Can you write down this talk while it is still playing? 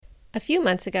A few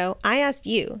months ago, I asked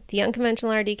you, the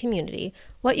Unconventional RD community,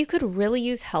 what you could really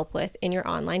use help with in your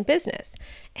online business.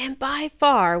 And by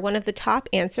far, one of the top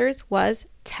answers was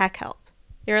tech help.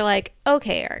 You're like,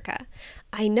 okay, Erica,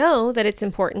 I know that it's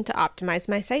important to optimize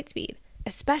my site speed,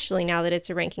 especially now that it's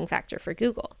a ranking factor for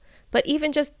Google. But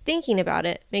even just thinking about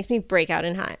it makes me break out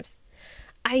in hives.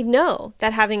 I know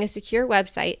that having a secure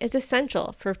website is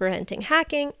essential for preventing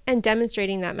hacking and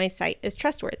demonstrating that my site is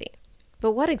trustworthy.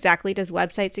 But what exactly does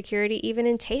website security even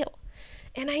entail?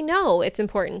 And I know it's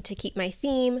important to keep my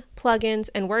theme, plugins,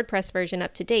 and WordPress version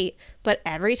up to date, but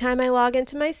every time I log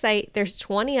into my site, there's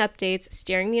 20 updates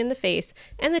staring me in the face,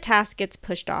 and the task gets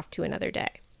pushed off to another day.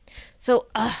 So,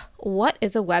 what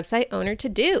is a website owner to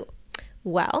do?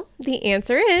 Well, the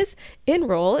answer is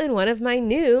enroll in one of my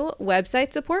new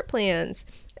website support plans.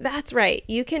 That's right,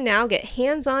 you can now get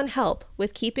hands-on help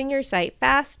with keeping your site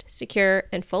fast, secure,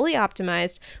 and fully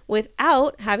optimized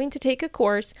without having to take a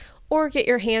course or get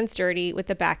your hands dirty with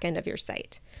the back end of your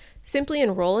site. Simply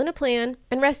enroll in a plan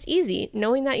and rest easy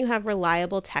knowing that you have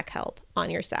reliable tech help on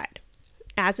your side.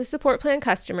 As a support plan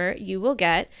customer, you will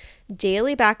get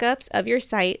daily backups of your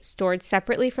site stored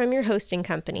separately from your hosting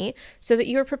company so that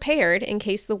you are prepared in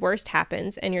case the worst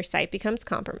happens and your site becomes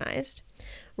compromised.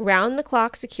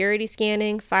 Round-the-clock security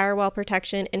scanning, firewall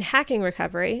protection, and hacking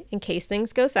recovery in case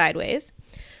things go sideways.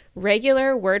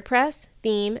 Regular WordPress,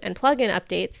 theme, and plugin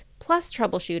updates, plus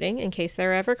troubleshooting in case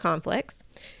there are ever conflicts.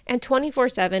 And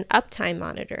 24/7 uptime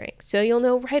monitoring, so you'll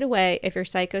know right away if your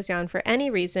site goes down for any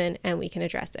reason and we can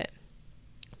address it.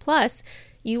 Plus,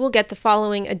 you will get the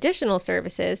following additional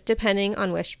services depending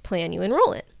on which plan you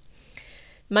enroll in.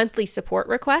 Monthly support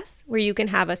requests, where you can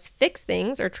have us fix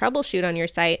things or troubleshoot on your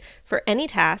site for any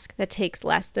task that takes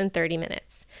less than 30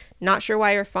 minutes. Not sure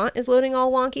why your font is loading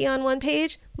all wonky on one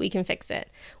page? We can fix it.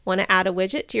 Want to add a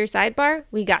widget to your sidebar?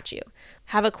 We got you.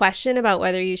 Have a question about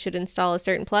whether you should install a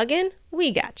certain plugin?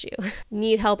 We got you.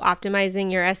 Need help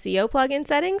optimizing your SEO plugin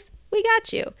settings? We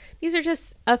got you. These are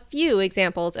just a few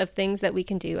examples of things that we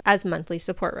can do as monthly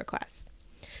support requests.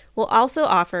 We'll also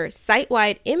offer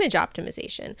site-wide image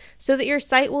optimization so that your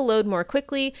site will load more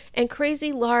quickly and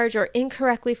crazy large or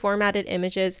incorrectly formatted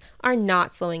images are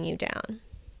not slowing you down.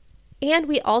 And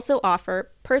we also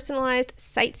offer personalized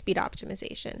site speed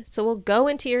optimization. So we'll go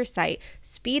into your site,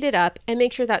 speed it up, and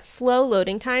make sure that slow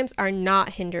loading times are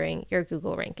not hindering your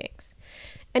Google rankings.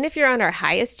 And if you're on our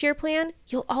highest tier plan,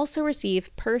 you'll also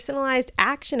receive personalized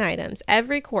action items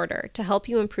every quarter to help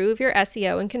you improve your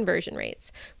SEO and conversion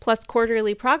rates, plus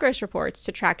quarterly progress reports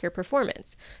to track your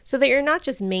performance, so that you're not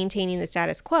just maintaining the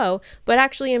status quo, but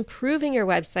actually improving your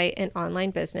website and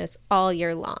online business all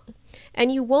year long.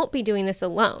 And you won't be doing this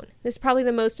alone. This is probably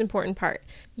the most important part.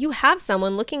 You have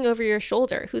someone looking over your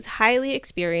shoulder who's highly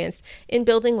experienced in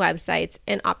building websites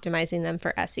and optimizing them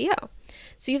for SEO.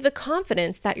 So you have the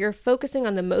confidence that you're focusing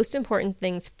on the most important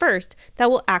things first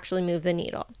that will actually move the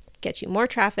needle, get you more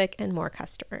traffic and more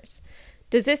customers.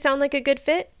 Does this sound like a good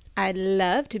fit? I'd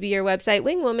love to be your website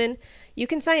wingwoman. You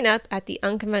can sign up at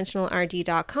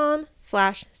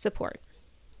theunconventionalrd.com/support.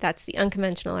 That's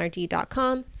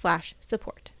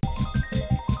theunconventionalrd.com/support.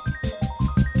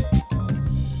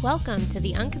 Welcome to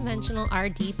the Unconventional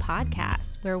RD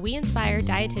podcast, where we inspire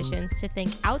dietitians to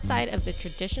think outside of the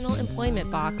traditional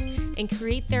employment box and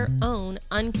create their own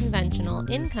unconventional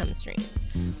income streams.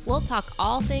 We'll talk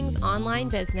all things online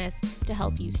business to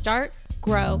help you start,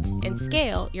 grow, and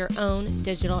scale your own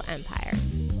digital empire.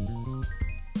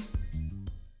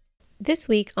 This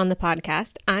week on the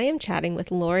podcast, I am chatting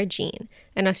with Laura Jean,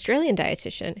 an Australian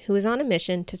dietitian who is on a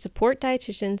mission to support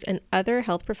dietitians and other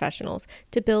health professionals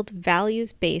to build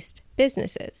values-based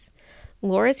businesses.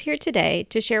 Laura's here today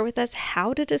to share with us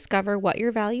how to discover what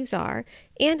your values are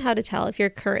and how to tell if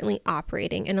you're currently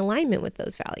operating in alignment with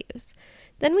those values.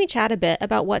 Then we chat a bit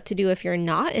about what to do if you're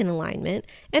not in alignment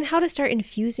and how to start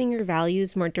infusing your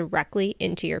values more directly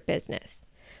into your business.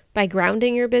 By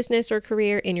grounding your business or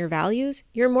career in your values,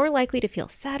 you're more likely to feel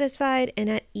satisfied and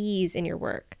at ease in your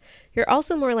work. You're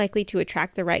also more likely to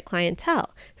attract the right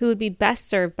clientele who would be best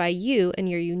served by you and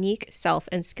your unique self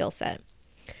and skill set.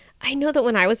 I know that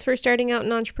when I was first starting out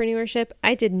in entrepreneurship,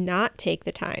 I did not take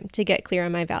the time to get clear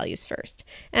on my values first,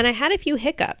 and I had a few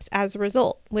hiccups as a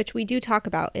result, which we do talk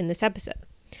about in this episode.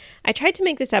 I tried to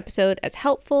make this episode as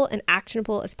helpful and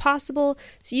actionable as possible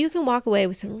so you can walk away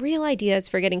with some real ideas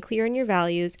for getting clear on your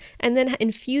values and then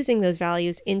infusing those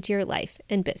values into your life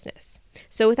and business.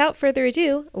 So without further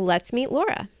ado, let's meet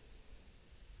Laura.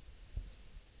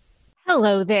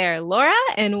 Hello there, Laura,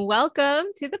 and welcome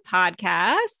to the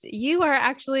podcast. You are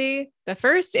actually the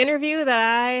first interview that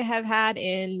I have had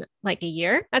in like a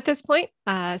year at this point.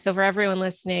 So for everyone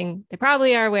listening, they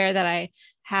probably are aware that I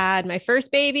had my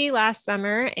first baby last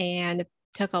summer and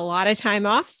took a lot of time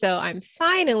off. So I'm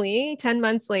finally 10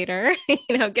 months later,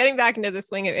 getting back into the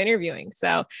swing of interviewing.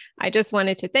 So I just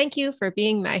wanted to thank you for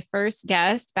being my first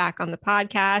guest back on the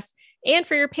podcast and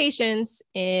for your patience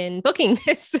in booking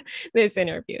this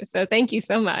interview. So thank you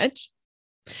so much.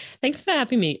 Thanks for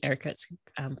having me, Erica. It's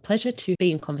a pleasure to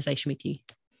be in conversation with you.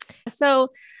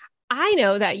 So I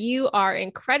know that you are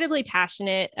incredibly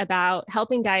passionate about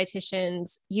helping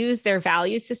dietitians use their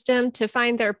value system to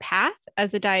find their path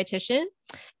as a dietitian.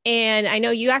 And I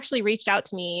know you actually reached out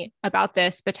to me about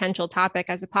this potential topic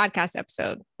as a podcast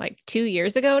episode like 2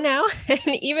 years ago now.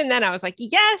 And even then I was like,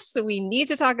 yes, we need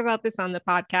to talk about this on the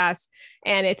podcast.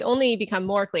 And it's only become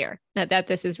more clear that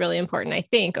this is really important, I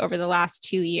think, over the last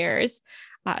 2 years.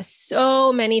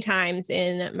 So many times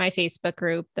in my Facebook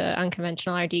group, the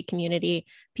Unconventional RD community,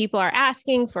 people are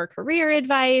asking for career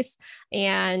advice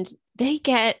and they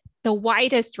get the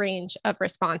widest range of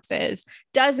responses,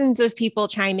 dozens of people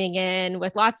chiming in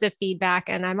with lots of feedback.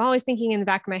 And I'm always thinking in the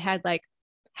back of my head, like,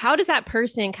 how does that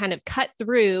person kind of cut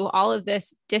through all of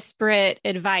this disparate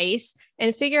advice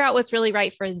and figure out what's really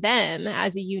right for them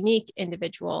as a unique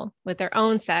individual with their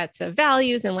own sets of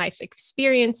values and life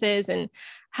experiences? And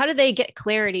how do they get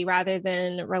clarity rather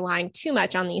than relying too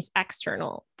much on these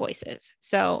external voices?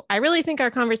 So I really think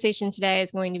our conversation today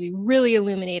is going to be really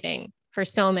illuminating for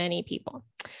so many people.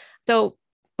 So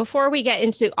before we get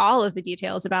into all of the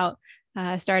details about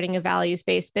starting a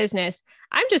values-based business,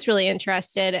 I'm just really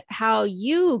interested how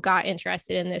you got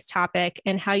interested in this topic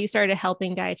and how you started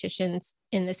helping dietitians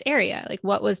in this area. Like,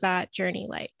 what was that journey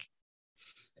like?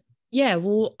 Yeah,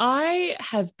 well, I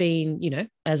have been,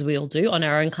 as we all do, on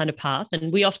our own kind of path.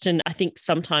 And we often, I think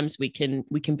sometimes we can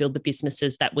build the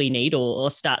businesses that we need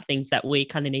or start things that we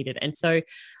kind of needed. And so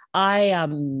I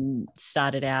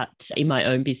started out in my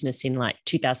own business in like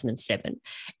 2007,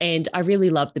 and I really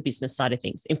loved the business side of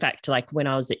things. In fact, like when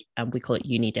I was at, we call it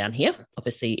uni down here.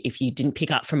 Obviously, if you didn't pick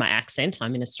up from my accent,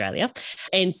 I'm in Australia.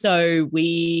 And so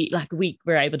we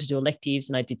were able to do electives,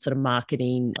 and I did sort of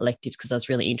marketing electives because I was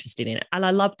really interested in it and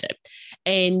I loved it.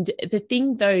 And the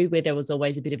thing though, where there was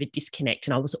always a bit of a disconnect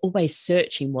and I was always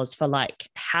searching was for like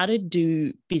how to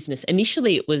do business.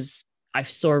 Initially, I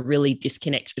saw a really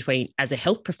disconnect between, as a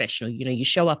health professional, you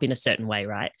show up in a certain way,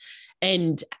 right?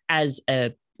 And as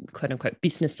a quote unquote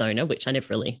business owner, which I never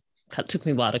really, it took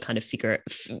me a while to kind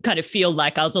of feel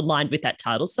like I was aligned with that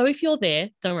title. So if you're there,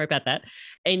 don't worry about that.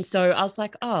 And so I was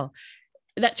like, oh,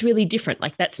 that's really different.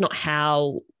 Like that's not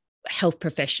how health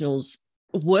professionals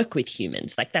work with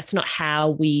humans. Like that's not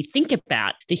how we think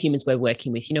about the humans we're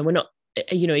working with. We're not,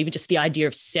 even just the idea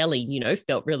of selling,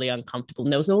 felt really uncomfortable.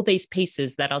 And there was all these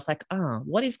pieces that I was like,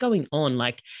 what is going on?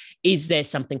 Like, is there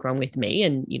something wrong with me?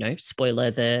 And,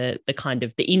 spoiler, the kind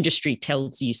of the industry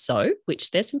tells you so,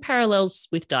 which there's some parallels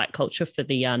with diet culture for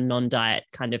the non-diet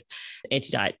kind of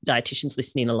anti-diet dietitians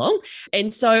listening along.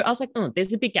 And so I was like,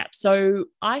 there's a big gap. So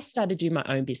I started doing my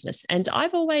own business, and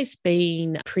I've always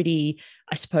been pretty,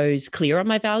 I suppose, clear on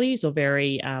my values, or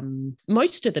very,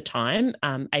 most of the time,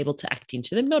 able to act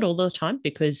into them, not all the time,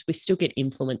 because we still get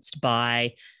influenced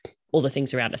by all the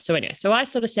things around us. So anyway, so I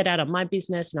sort of set out on my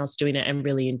business and I was doing it and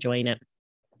really enjoying it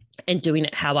and doing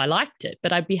it how I liked it.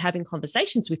 But I'd be having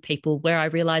conversations with people where I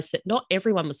realized that not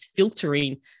everyone was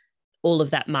filtering all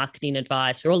of that marketing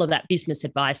advice or all of that business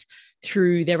advice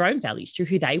through their own values, through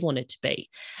who they wanted to be.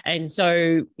 And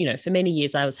so, for many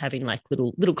years I was having like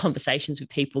little conversations with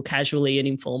people casually and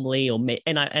informally,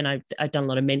 I've done a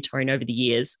lot of mentoring over the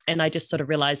years. And I just sort of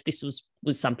realized this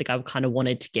was something I kind of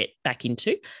wanted to get back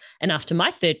into. And after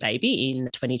my third baby in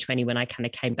 2020, when I kind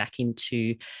of came back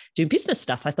into doing business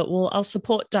stuff, I thought, well, I'll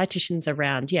support dietitians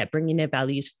around, bringing their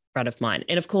values front of mind.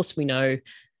 And of course we know,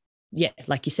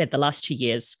 like you said, the last 2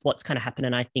 years, what's kind of happened.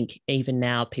 And I think even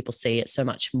now people see it so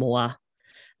much more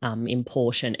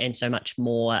important and so much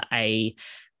more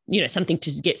something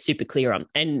to get super clear on.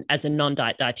 And as a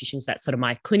non-diet dietitian, that's sort of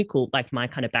my clinical, like my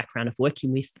kind of background of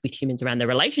working with humans around their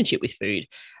relationship with food.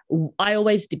 I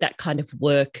always did that kind of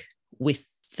work with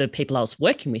the people I was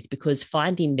working with, because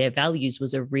finding their values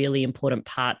was a really important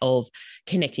part of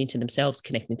connecting to themselves,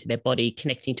 connecting to their body,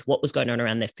 connecting to what was going on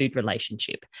around their food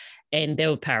relationship. And there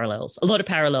were a lot of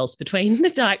parallels between the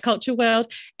diet culture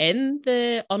world and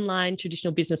the online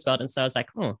traditional business world. And so I was like,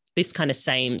 this kind of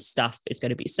same stuff is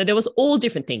going to be. So there was all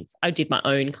different things. I did my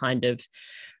own kind of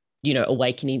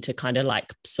awakening to kind of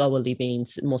like slower living,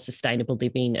 more sustainable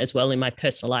living as well in my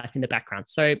personal life in the background.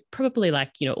 So probably like,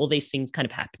 all these things kind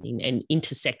of happening and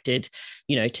intersected,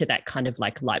 to that kind of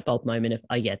like light bulb moment of,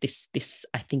 this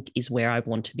I think is where I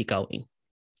want to be going.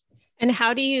 And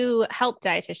how do you help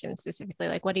dietitians specifically?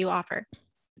 Like, what do you offer?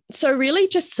 So really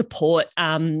just support.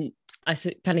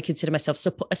 Kind of consider myself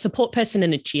a support person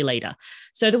and a cheerleader.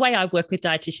 So the way I work with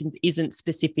dietitians isn't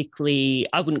specifically,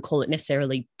 I wouldn't call it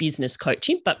necessarily business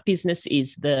coaching, but business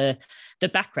is the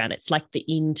background. It's like the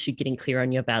into getting clear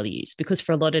on your values. Because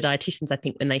for a lot of dietitians, I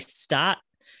think when they start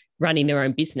running their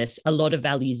own business, a lot of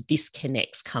values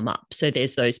disconnects come up. So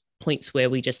there's those points where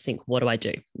we just think, what do I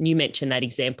do? You mentioned that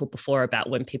example before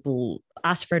about when people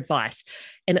ask for advice,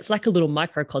 and it's like a little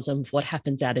microcosm of what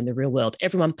happens out in the real world.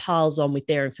 Everyone piles on with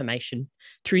their information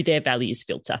through their values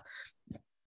filter.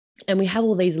 And we have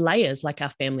all these layers like our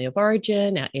family of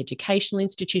origin, our educational,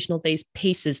 institutional, these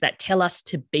pieces that tell us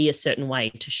to be a certain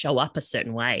way, to show up a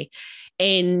certain way.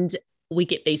 And we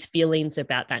get these feelings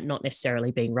about that not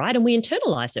necessarily being right. And we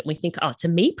internalize it. We think, oh, it's a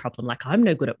me problem. Like I'm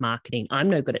no good at marketing. I'm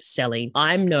no good at selling.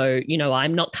 I'm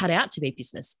not cut out to be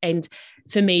business. And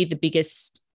for me, the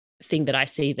biggest thing that I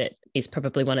see that is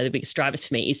probably one of the biggest drivers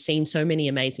for me is seeing so many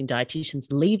amazing dietitians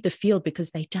leave the field because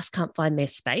they just can't find their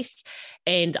space.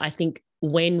 And I think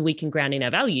when we can ground in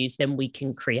our values, then we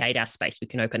can create our space. We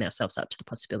can open ourselves up to the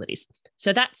possibilities.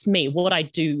 So that's me. What I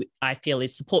do, I feel,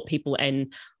 is support people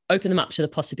and open them up to the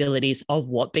possibilities of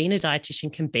what being a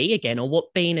dietitian can be again, or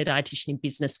what being a dietitian in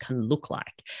business can look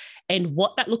like. And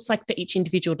what that looks like for each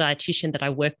individual dietitian that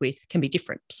I work with can be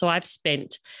different. So I've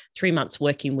spent 3 months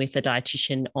working with a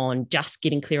dietitian on just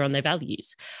getting clear on their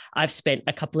values. I've spent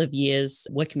a couple of years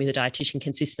working with a dietitian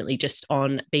consistently just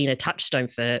on being a touchstone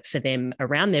for them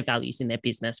around their values in their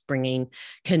business, bringing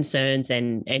concerns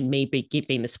and me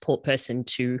being the support person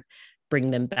to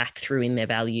bring them back through in their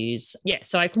values. Yeah,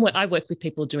 so I work with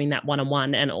people doing that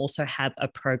one-on-one, and also have a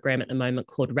program at the moment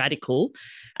called Radicle,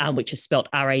 which is spelled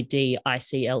Radicle.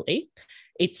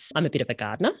 I'm a bit of a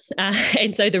gardener.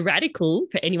 And so the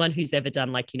Radicle, for anyone who's ever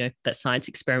done that science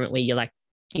experiment where you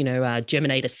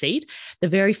germinate a seed, the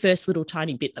very first little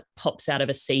tiny bit that pops out of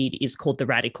a seed is called the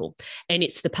radicle. And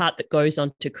it's the part that goes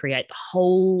on to create the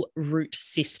whole root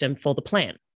system for the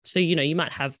plant. So, you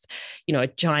might have, a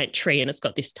giant tree and it's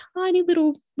got this tiny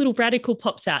little radicle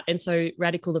pops out. And so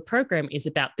Radicle, the program, is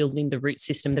about building the root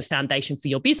system, the foundation for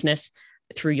your business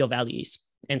through your values.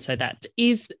 And so that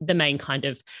is the main kind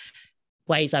of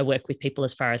ways I work with people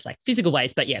as far as like physical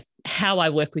ways. But yeah, how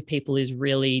I work with people is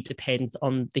really depends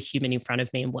on the human in front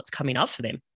of me and what's coming up for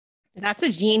them. That's a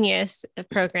genius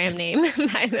program name,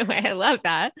 by the way. I love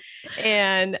that.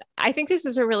 And I think this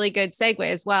is a really good segue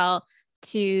as well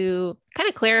to kind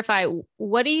of clarify,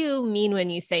 what do you mean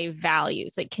when you say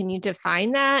values? Like, can you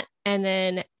define that and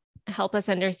then help us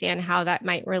understand how that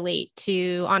might relate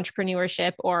to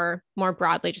entrepreneurship or more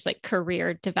broadly, just like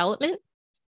career development?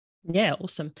 Yeah,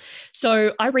 awesome.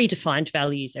 So I redefined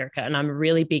values, Erica, and I'm a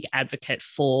really big advocate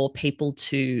for people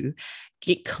to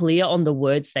get clear on the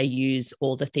words they use,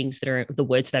 or the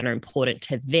words that are important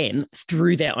to them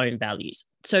through their own values.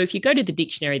 So if you go to the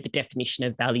dictionary, the definition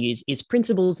of values is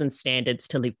principles and standards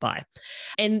to live by.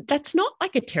 And that's not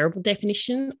like a terrible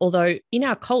definition, although in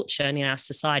our culture and in our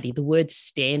society, the words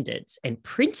standards and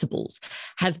principles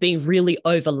have been really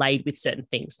overlaid with certain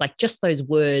things. Like just those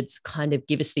words kind of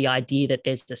give us the idea that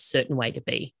there's a certain way to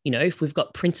be. If we've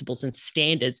got principles and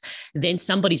standards, then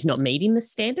somebody's not meeting the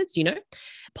standards,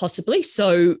 possibly.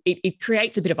 So it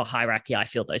creates a bit of a hierarchy, I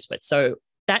feel, those words. So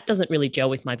that doesn't really gel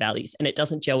with my values, and it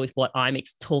doesn't gel with what I'm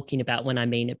talking about when I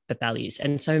mean the values.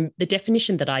 And so the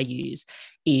definition that I use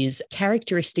is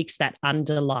characteristics that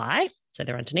underlie, so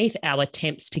they're underneath, our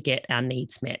attempts to get our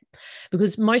needs met.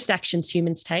 Because most actions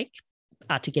humans take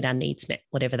are to get our needs met,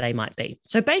 whatever they might be.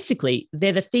 So basically,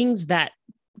 they're the things that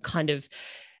kind of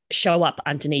show up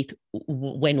underneath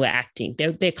when we're acting.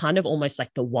 They're kind of almost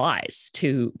like the whys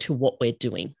to what we're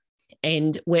doing.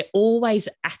 And we're always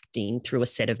acting through a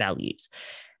set of values.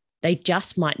 They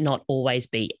just might not always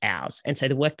be ours. And so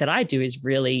the work that I do is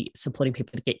really supporting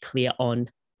people to get clear on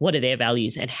what are their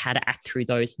values and how to act through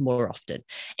those more often.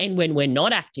 And when we're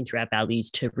not acting through our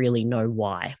values, to really know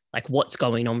why, like what's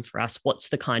going on for us, what's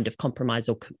the kind of compromise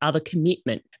or other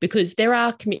commitment, because there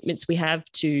are commitments we have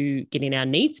to getting our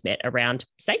needs met around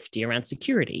safety, around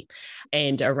security,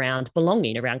 and around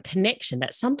belonging, around connection,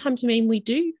 that sometimes mean we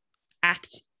do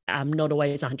act not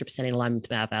always 100% in alignment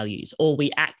with our values, or we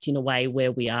act in a way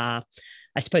where we are,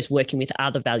 I suppose, working with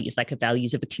other values, like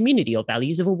values of a community or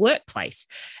values of a workplace.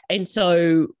 And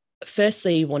so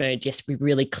firstly, you want to just be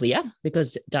really clear,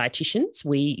 because dietitians,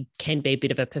 we can be a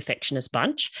bit of a perfectionist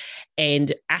bunch,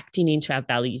 and acting into our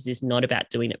values is not about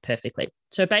doing it perfectly.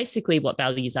 So basically what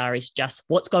values are is just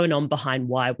what's going on behind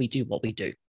why we do what we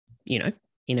do,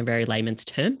 in a very layman's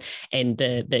term. And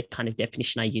the kind of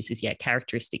definition I use is,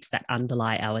 characteristics that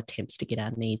underlie our attempts to get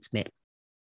our needs met.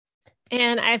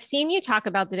 And I've seen you talk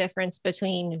about the difference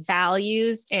between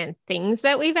values and things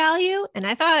that we value. And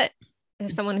I thought,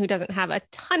 as someone who doesn't have a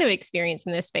ton of experience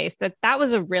in this space, that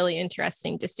was a really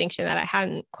interesting distinction that I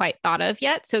hadn't quite thought of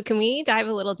yet. So can we dive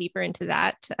a little deeper into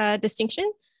that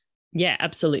distinction? Yeah,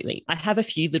 absolutely. I have a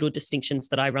few little distinctions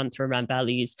that I run through around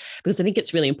values because I think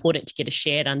it's really important to get a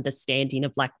shared understanding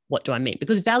of like, what do I mean?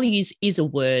 Because values is a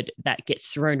word that gets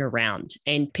thrown around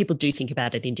and people do think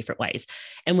about it in different ways.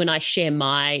 And when I share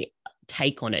my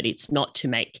take on it, it's not to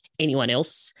make anyone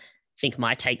else think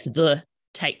my take's the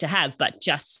take to have, but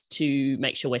just to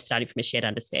make sure we're starting from a shared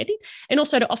understanding and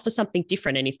also to offer something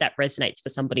different. And if that resonates for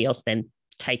somebody else, then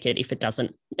take it. If it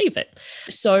doesn't, leave it.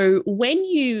 So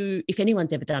if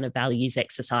anyone's ever done a values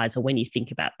exercise or when you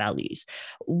think about values,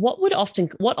 what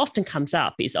often comes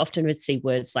up is often we'd see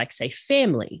words like, say,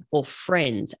 family or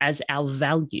friends as our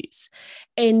values.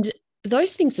 And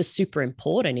those things are super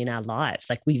important in our lives.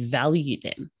 Like we value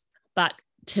them. But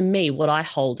to me, what I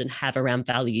hold and have around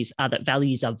values are that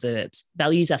values are verbs.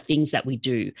 Values are things that we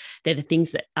do. They're the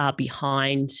things that are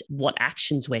behind what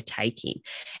actions we're taking.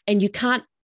 And you can't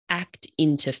act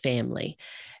into family.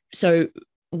 So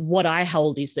what I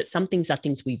hold is that some things are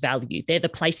things we value. They're the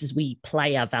places we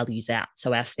play our values out.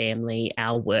 So our family,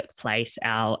 our workplace,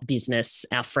 our business,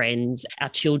 our friends, our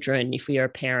children, if we are a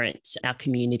parent, our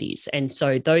communities. And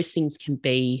so those things can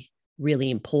be really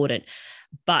important.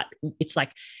 But it's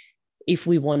like, if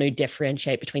we want to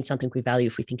differentiate between something we value,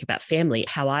 if we think about family,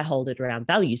 how I hold it around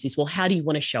values is, well, how do you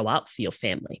want to show up for your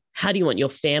family? How do you want your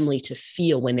family to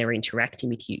feel when they're interacting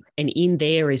with you? And in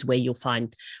there is where you'll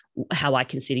find how I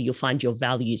consider you'll find your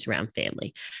values around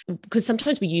family. Because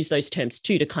sometimes we use those terms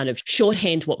too to kind of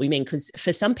shorthand what we mean. Because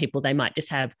for some people, they might just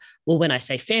have, well, when I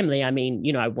say family, I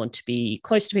mean, I want to be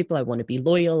close to people. I want to be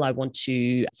loyal. I want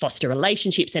to foster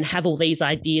relationships and have all these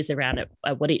ideas around it.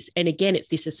 What is, and again, it's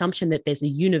this assumption that there's a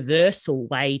universal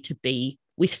way to be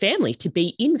with family, to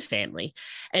be in family.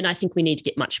 And I think we need to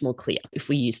get much more clear if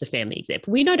we use the family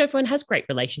example. We know everyone has great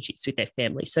relationships with their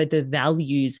family. So the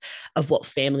values of what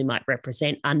family might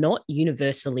represent are not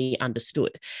universally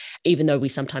understood, even though we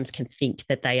sometimes can think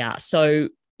that they are. So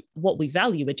what we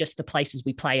value are just the places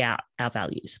we play out our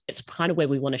values. It's kind of where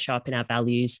we want to show up in our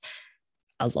values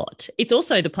a lot. It's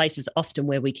also the places often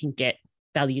where we can get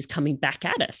values coming back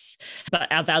at us.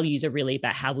 But our values are really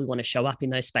about how we want to show up in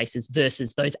those spaces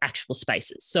versus those actual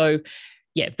spaces. So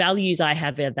yeah, values I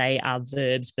have, they are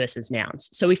verbs versus nouns.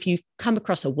 So if you come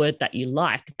across a word that you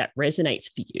like, that resonates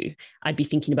for you, I'd be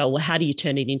thinking about, well, how do you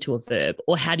turn it into a verb?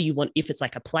 Or how do you want, if it's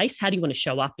like a place, how do you want to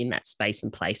show up in that space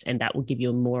and place? And that will give you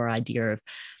a more idea of,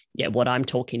 what I'm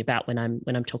talking about when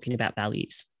I'm talking about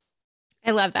values.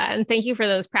 I love that. And thank you for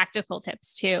those practical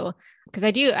tips too. Because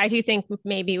I do think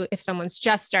maybe if someone's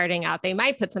just starting out, they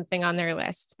might put something on their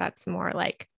list that's more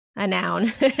like a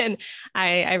noun. And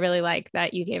I really like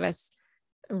that you gave us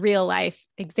real life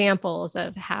examples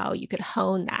of how you could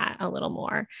hone that a little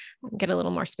more, get a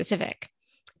little more specific.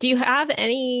 Do you have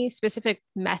any specific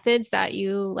methods that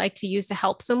you like to use to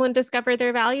help someone discover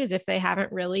their values if they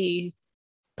haven't really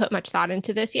put much thought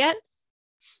into this yet?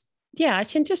 Yeah, I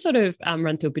tend to sort of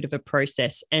run through a bit of a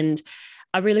process. And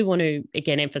I really want to,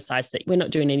 again, emphasize that we're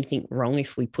not doing anything wrong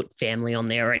if we put family on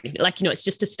there or anything. Like, it's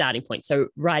just a starting point. So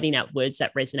writing out words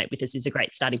that resonate with us is a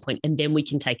great starting point. And then we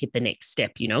can take it the next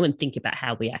step, and think about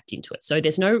how we act into it. So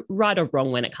there's no right or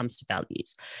wrong when it comes to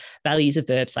values. Values are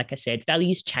verbs, like I said.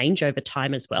 Values change over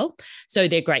time as well. So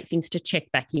they're great things to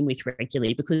check back in with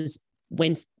regularly, because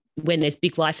when there's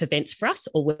big life events for us,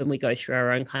 or when we go through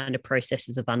our own kind of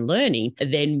processes of unlearning,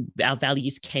 then our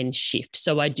values can shift.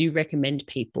 So I do recommend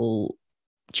people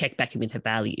check back in with their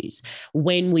values.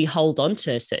 When we hold on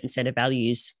to a certain set of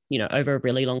values, over a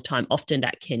really long time, often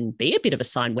that can be a bit of a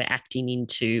sign we're acting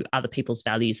into other people's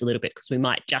values a little bit, because we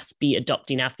might just be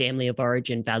adopting our family of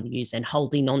origin values and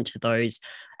holding on to those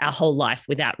our whole life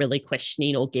without really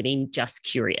questioning or getting just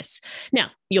curious.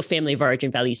 Now, your family of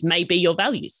origin values may be your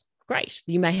values. Great.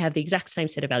 You may have the exact same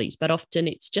set of values, but often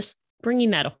it's just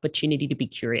bringing that opportunity to be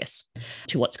curious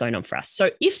to what's going on for us. So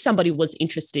if somebody was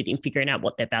interested in figuring out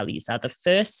what their values are,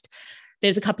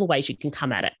 there's a couple of ways you can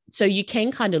come at it. So you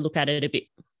can kind of look at it a bit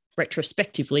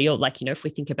retrospectively, or if we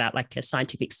think about like a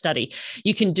scientific study,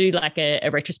 you can do like a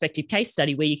retrospective case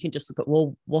study where you can just look at,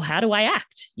 well, how do I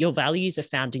act? Your values are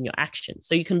found in your actions.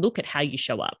 So you can look at how you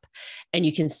show up and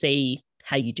you can see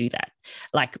how you do that.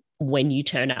 Like when you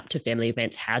turn up to family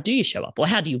events, how do you show up? Or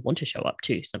how do you want to show up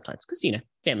too sometimes? Because,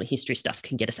 family history stuff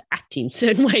can get us acting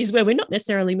certain ways where we're not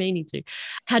necessarily meaning to.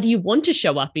 How do you want to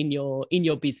show up in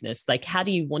your business? Like, how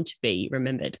do you want to be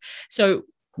remembered? So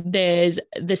There's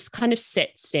this kind of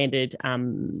set standard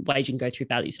way you can go through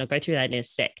values. And I'll go through that in a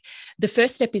sec. The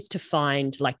first step is to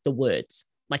find like the words,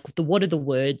 like what are the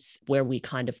words where we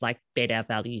kind of like bed our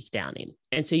values down in.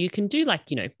 And so you can do like,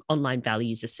 online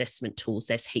values assessment tools.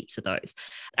 There's heaps of those.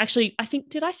 Actually, I think,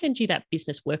 did I send you that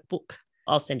business workbook?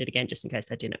 I'll send it again just in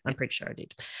case I didn't. I'm pretty sure I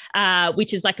did,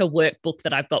 which is like a workbook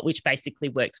that I've got, which basically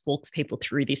walks people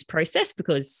through this process,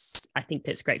 because I think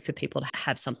that's great for people to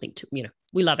have something to,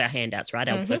 we love our handouts, right?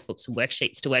 Our workbooks and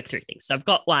worksheets to work through things. So I've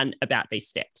got one about these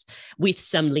steps with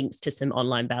some links to some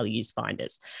online values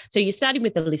finders. So you're starting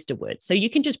with a list of words. So you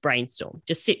can just brainstorm,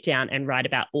 just sit down and write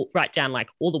down like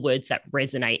all the words that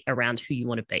resonate around who you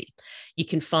want to be. You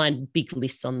can find big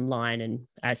lists online. And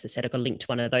as I said, I've got a link to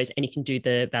one of those, and you can do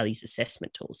the values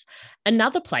assessment tools.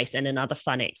 Another place and another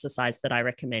fun exercise that I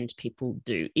recommend people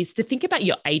do is to think about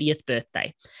your 80th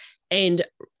birthday and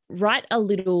write a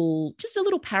little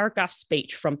paragraph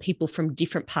speech from people from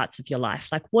different parts of your life.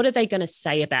 Like, what are they going to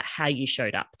say about how you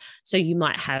showed up? So you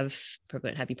might probably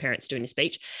won't have your parents doing a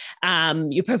speech.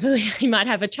 You might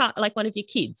have a child, like one of your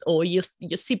kids or your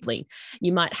sibling.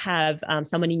 You might have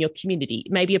someone in your community,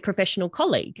 maybe a professional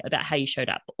colleague, about how you showed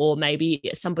up, or maybe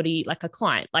somebody like a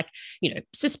client. Like,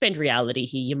 suspend reality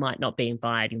here. You might not be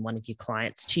inviting one of your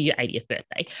clients to your 80th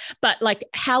birthday, but like,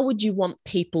 how would you want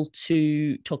people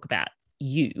to talk about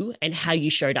you and how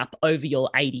you showed up over your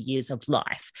 80 years of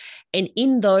life? And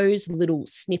in those little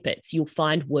snippets, you'll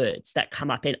find words that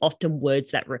come up, and often words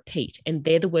that repeat. And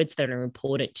they're the words that are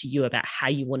important to you about how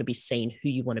you want to be seen, who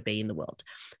you want to be in the world.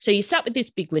 So you start with this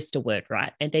big list of words,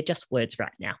 right? And they're just words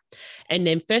right now. And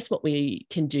then first what we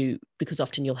can do, because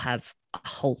often you'll have a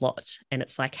whole lot, and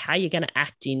it's like how you're going to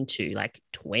act into like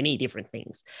 20 different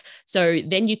things. So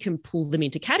then you can pull them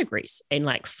into categories and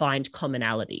like find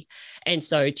commonality. And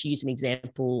so to use an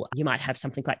example, you might have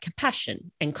something like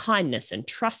compassion and kindness and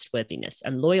trustworthiness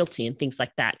and loyalty and things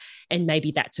like that. And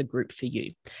maybe that's a group for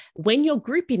you. When you're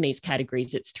grouping these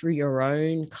categories, it's through your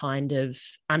own kind of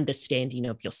understanding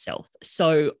of yourself.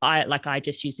 So I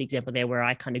just used the example there where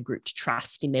I kind of grouped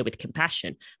trust in there with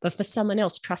compassion, but for someone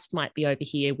else, trust might be over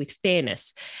here with fairness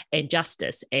and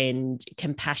justice, and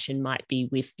compassion might be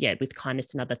with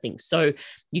kindness and other things. So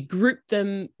you group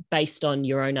them based on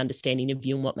your own understanding of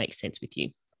you and what makes sense with you.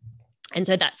 And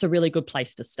so that's a really good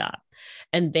place to start.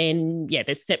 And then,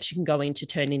 there's steps you can go into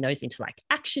turning those into like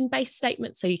action-based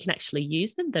statements. So you can actually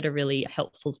use them that are really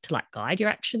helpful to like guide your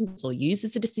actions or use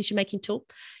as a decision-making tool.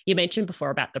 You mentioned before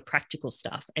about the practical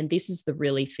stuff. And this is the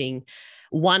really thing.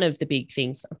 One of the big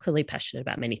things, I'm clearly passionate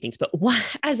about many things, but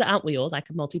as aren't we all,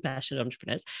 like multi-passionate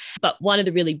entrepreneurs. But one of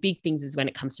the really big things is when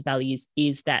it comes to values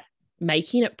is that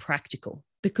making it practical,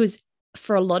 because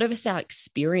for a lot of us, our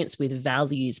experience with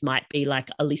values might be like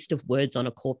a list of words on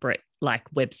a corporate like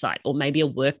website, or maybe a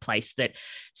workplace that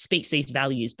speaks these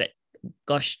values, but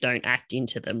gosh, don't act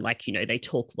into them. Like, they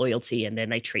talk loyalty and then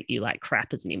they treat you like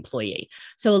crap as an employee.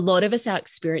 So a lot of us, our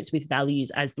experience with values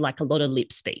as like a lot of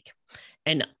lip speak.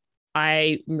 And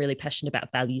I'm really passionate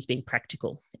about values being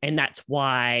practical. And that's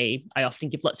why I often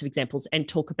give lots of examples and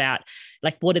talk about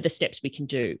like, what are the steps we can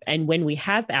do? And when we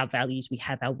have our values, we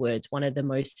have our words. One of the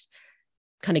most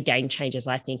kind of game changers,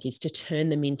 I think, is to turn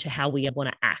them into how we want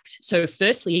to act. So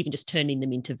firstly, even just turning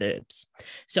them into verbs.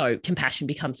 So compassion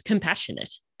becomes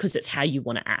compassionate because it's how you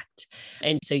want to act.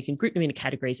 And so you can group them into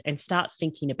categories and start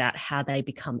thinking about how they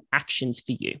become actions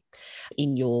for you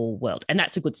in your world. And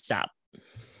that's a good start.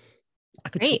 I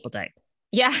could talk all day.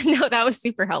 Yeah, no, that was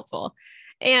super helpful.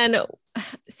 And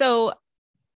so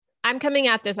I'm coming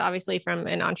at this obviously from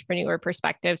an entrepreneur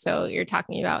perspective. So you're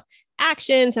talking about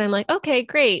actions and I'm like, okay,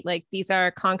 great. Like these are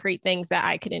concrete things that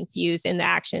I could infuse in the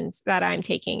actions that I'm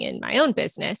taking in my own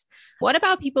business. What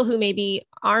about people who maybe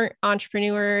aren't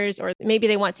entrepreneurs, or maybe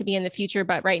they want to be in the future,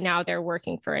 but right now they're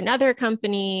working for another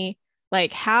company?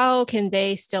 Like, how can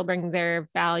they still bring their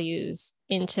values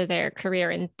into their career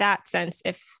in that sense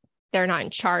if they're not in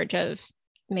charge of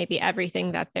maybe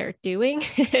everything that they're doing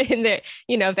and they're,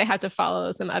 if they have to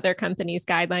follow some other company's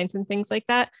guidelines and things like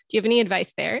that? Do you have any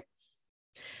advice there?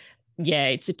 Yeah,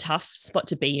 it's a tough spot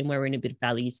to be in where we're in a bit of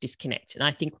values disconnect. And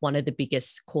I think one of the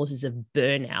biggest causes of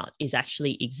burnout is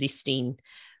actually existing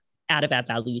out of our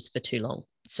values for too long.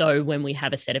 So when we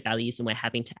have a set of values and we're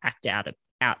having to act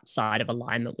outside of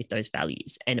alignment with those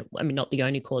values, and I mean, not the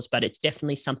only cause, but it's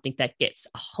definitely something that gets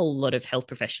a whole lot of health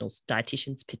professionals,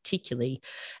 dietitians particularly,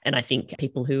 and I think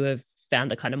people who have found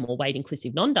the kind of more weight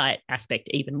inclusive non-diet aspect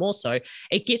even more so,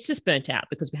 it gets us burnt out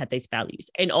because we had these values.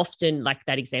 And often, like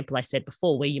that example I said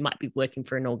before, where you might be working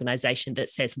for an organization that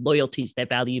says loyalty is their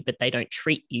value, but they don't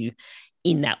treat you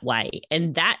in that way.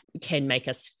 And that can make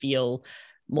us feel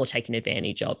more taken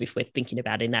advantage of if we're thinking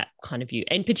about in that kind of view.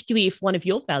 And particularly if one of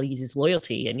your values is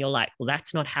loyalty and you're like, well,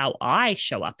 that's not how I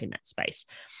show up in that space.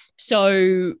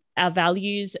 So our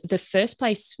values, the first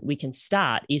place we can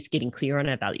start is getting clear on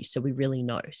our values so we really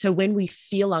know. So when we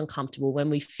feel uncomfortable, when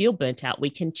we feel burnt out, we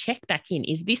can check back in.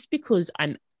 Is this because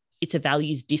it's a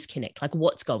values disconnect? Like,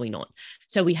 what's going on?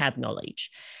 So we have knowledge.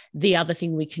 The other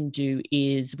thing we can do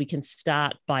is we can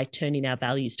start by turning our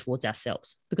values towards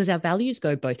ourselves, because our values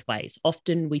go both ways.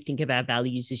 Often we think of our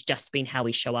values as just being how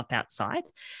we show up outside,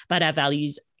 but our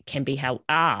values can be how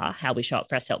we show up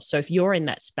for ourselves. So if you're in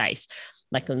that space,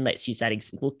 like, and let's use that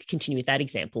example, we'll continue with that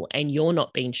example, and you're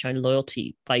not being shown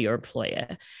loyalty by your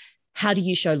employer, how do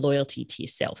you show loyalty to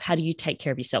yourself? How do you take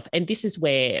care of yourself? And this is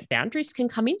where boundaries can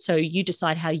come in. So you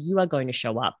decide how you are going to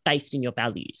show up based on your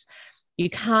values. You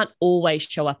can't always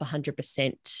show up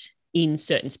 100% in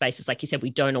certain spaces. Like you said, we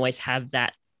don't always have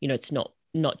that, it's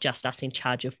not just us in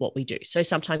charge of what we do. So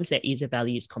sometimes there is a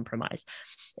values compromise.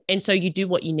 And so you do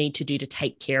what you need to do to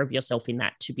take care of yourself in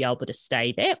that to be able to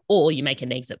stay there, or you make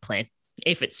an exit plan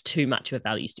if it's too much of a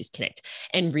values disconnect.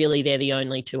 And really, they're the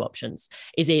only two options,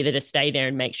 is either to stay there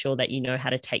and make sure that you know how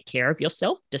to take care of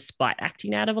yourself despite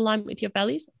acting out of alignment with your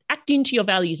values. Act into your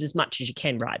values as much as you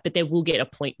can, right? But there will get a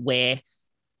point where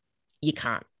you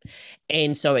can't.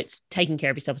 And so it's taking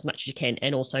care of yourself as much as you can,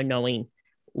 and also knowing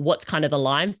what's kind of the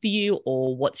line for you,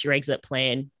 or what's your exit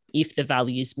plan if the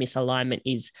values misalignment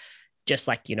is just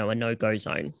like, a no-go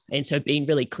zone. And so being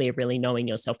really clear, really knowing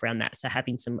yourself around that. So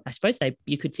having some, I suppose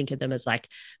you could think of them as like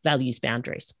values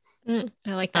boundaries. I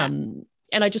like that.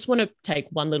 And I just want to take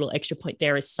one little extra point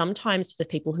there, is sometimes for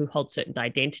people who hold certain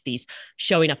identities,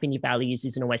 showing up in your values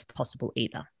isn't always possible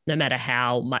either, no matter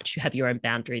how much you have your own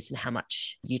boundaries and how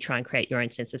much you try and create your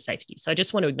own sense of safety. So I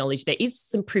just want to acknowledge there is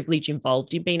some privilege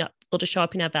involved in being able to show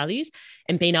up in our values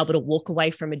and being able to walk away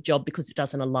from a job because it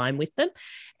doesn't align with them.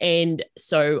 And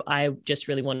so I just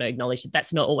really want to acknowledge that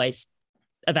that's not always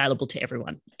available to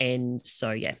everyone. And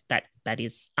so, yeah, that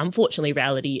is unfortunately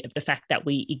reality of the fact that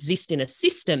we exist in a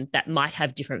system that might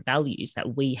have different values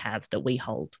that we have, that we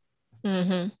hold.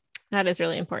 Mm-hmm. That is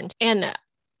really important. And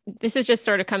this is just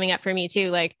sort of coming up for me too.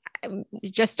 Like,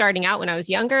 just starting out when I was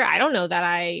younger, I don't know that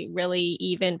I really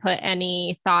even put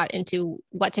any thought into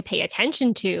what to pay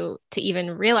attention to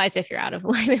even realize if you're out of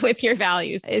alignment with your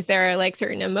values. Is there like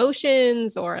certain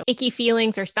emotions or icky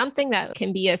feelings or something that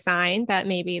can be a sign that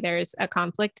maybe there's a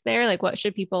conflict there? Like, what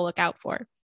should people look out for?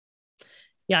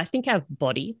 Yeah, I think our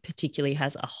body particularly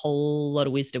has a whole lot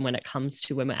of wisdom when it comes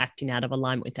to when we're acting out of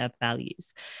alignment with our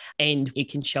values. And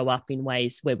it can show up in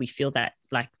ways where we feel that,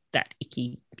 like, that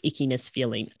ickiness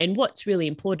feeling. And what's really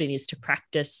important is to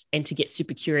practice and to get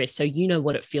super curious so you know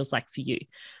what it feels like for you.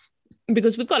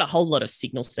 Because we've got a whole lot of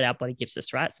signals that our body gives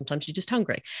us, right? Sometimes you're just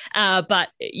hungry. But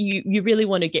you really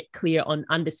want to get clear on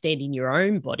understanding your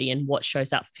own body and what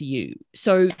shows up for you.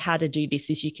 So how to do this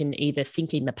is you can either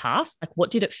think in the past, like,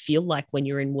 what did it feel like when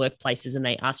you're in workplaces and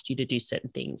they asked you to do certain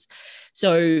things?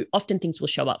 So often things will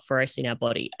show up for us in our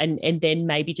body. And then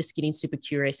maybe just getting super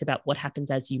curious about what happens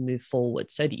as you move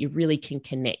forward so that you really can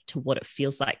connect to what it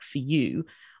feels like for you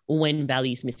when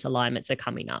values misalignments are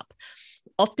coming up.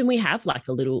 Often we have like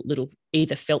a little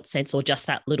either felt sense or just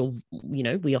that little,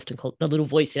 we often call it the little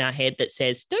voice in our head that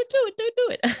says, don't do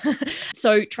it.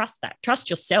 So trust that,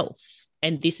 trust yourself.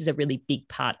 And this is a really big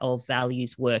part of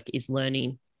values work, is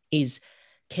learning, is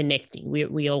connecting.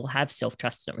 We all have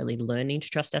self-trust. It's not really learning to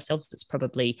trust ourselves. It's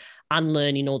probably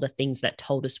unlearning all the things that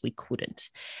told us we couldn't.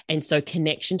 And so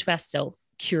connection to ourself,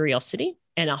 curiosity,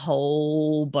 and a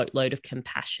whole boatload of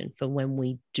compassion for when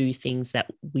we do things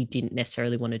that we didn't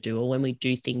necessarily want to do, or when we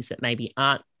do things that maybe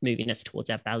aren't moving us towards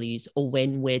our values, or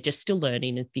when we're just still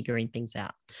learning and figuring things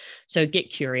out. So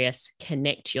get curious,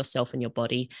 connect to yourself and your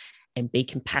body, and be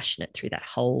compassionate through that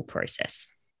whole process.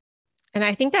 And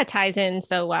I think that ties in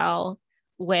so well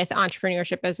with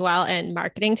entrepreneurship as well, and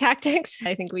marketing tactics.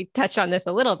 I think we touched on this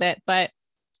a little bit, but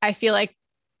I feel like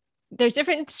there's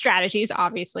different strategies,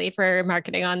 obviously, for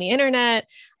marketing on the internet.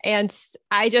 And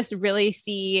I just really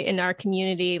see in our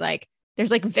community, like, there's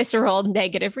like visceral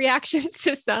negative reactions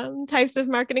to some types of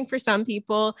marketing for some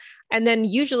people. And then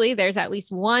usually there's at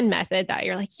least one method that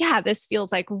you're like, yeah, this feels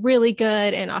like really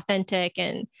good and authentic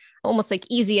and almost like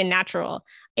easy and natural.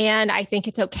 And I think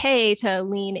it's okay to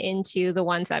lean into the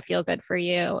ones that feel good for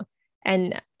you.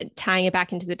 And tying it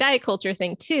back into the diet culture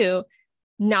thing too,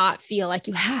 not feel like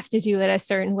you have to do it a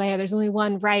certain way, or there's only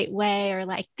one right way, or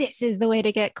like, this is the way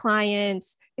to get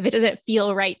clients. If it doesn't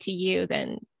feel right to you,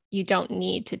 then you don't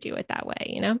need to do it that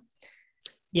way,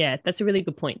 Yeah, that's a really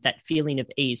good point, that feeling of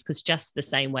ease, because just the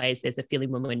same way as there's a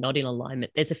feeling when we're not in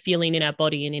alignment, there's a feeling in our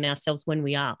body and in ourselves when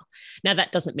we are. Now,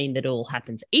 that doesn't mean that it all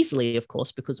happens easily, of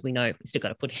course, because we know we still got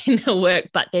to put in the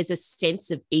work, but there's a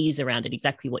sense of ease around it,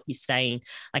 exactly what you're saying.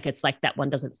 Like, it's like that one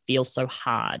doesn't feel so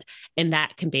hard. And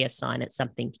that can be a sign it's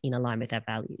something in alignment with our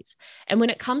values. And when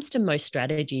it comes to most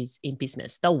strategies in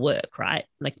business, they'll work, right?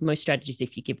 Like most strategies,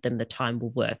 if you give them the time,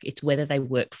 will work. It's whether they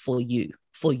work for you,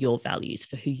 for your values,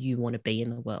 for who you want to be in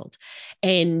the world.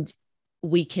 And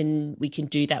we can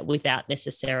do that without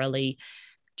necessarily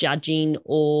judging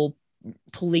or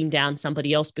pulling down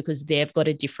somebody else because they've got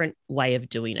a different way of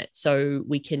doing it. So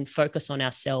we can focus on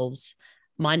ourselves,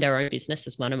 mind our own business,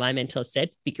 as one of my mentors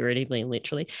said, figuratively and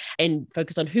literally, and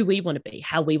focus on who we want to be,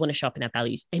 how we want to show up in our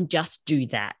values, and just do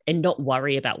that and not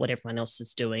worry about what everyone else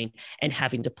is doing and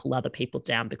having to pull other people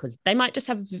down because they might just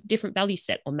have a different value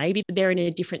set, or maybe they're in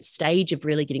a different stage of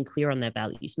really getting clear on their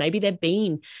values. Maybe they're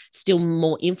being still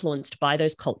more influenced by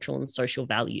those cultural and social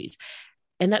values.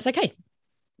 And that's okay.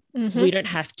 Mm-hmm. We don't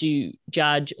have to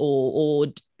judge or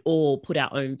put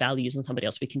our own values on somebody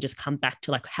else. We can just come back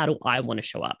to like, how do I want to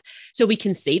show up? So we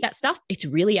can see that stuff. It's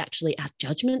really actually, our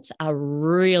judgments are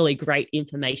really great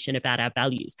information about our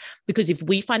values, because if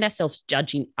we find ourselves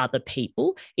judging other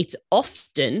people, it's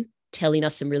often telling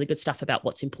us some really good stuff about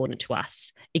what's important to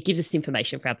us. It gives us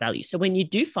information for our values. So when you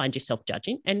do find yourself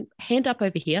judging, and hand up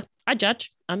over here, I judge.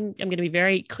 I'm going to be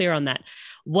very clear on that.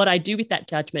 What I do with that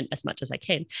judgment, as much as I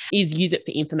can, is use it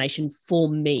for information for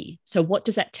me. So what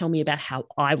does that tell me about how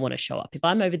I want to show up? If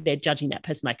I'm over there judging that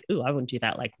person like, oh, I wouldn't do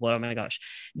that, like, oh my gosh,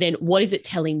 then what is it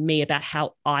telling me about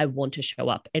how I want to show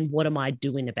up, and what am I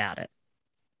doing about it?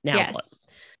 Now yes. What?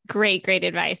 Great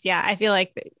advice. Yeah, I feel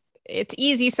like it's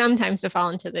easy sometimes to fall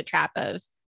into the trap of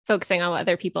focusing on what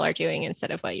other people are doing instead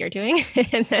of what you're doing.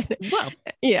 And then, well,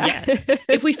 yeah.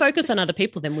 If we focus on other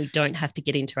people, then we don't have to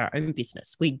get into our own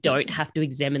business. We don't have to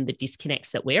examine the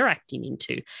disconnects that we're acting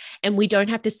into. And we don't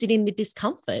have to sit in the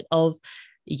discomfort of,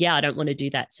 yeah, I don't want to do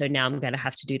that. So now I'm going to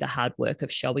have to do the hard work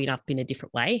of showing up in a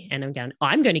different way. And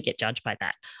I'm going to get judged by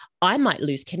that. I might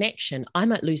lose connection. I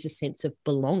might lose a sense of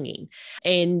belonging.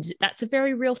 And that's a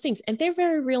very real thing. And they're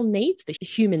very real needs that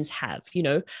humans have. You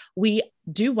know, we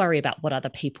do worry about what other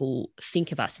people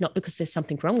think of us, not because there's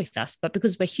something wrong with us, but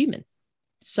because we're human.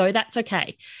 So that's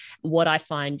okay. What I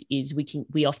find is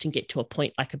we often get to a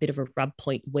point, like a bit of a rub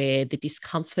point, where the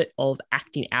discomfort of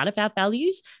acting out of our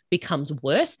values becomes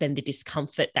worse than the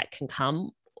discomfort that can come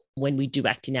when we do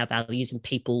act in our values and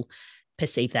people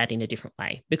perceive that in a different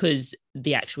way, because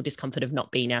the actual discomfort of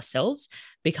not being ourselves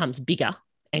becomes bigger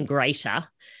and greater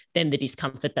than the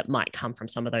discomfort that might come from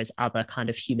some of those other kind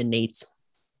of human needs.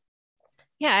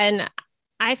 Yeah. And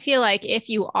I feel like if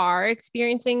you are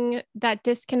experiencing that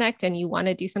disconnect and you want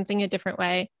to do something a different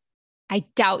way, I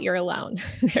doubt you're alone.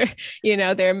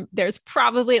 There's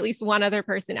probably at least one other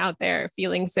person out there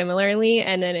feeling similarly.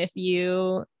 And then if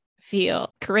you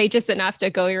feel courageous enough to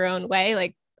go your own way,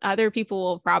 like, other people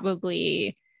will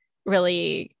probably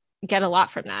really get a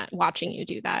lot from that, watching you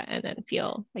do that, and then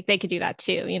feel like they could do that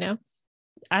too, you know?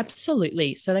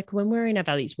 Absolutely. So like when we're in our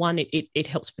values, one, it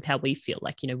helps with how we feel.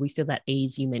 Like, you know, we feel that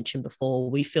ease you mentioned before.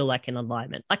 We feel like an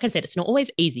alignment. Like I said, it's not always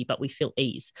easy, but we feel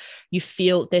ease. You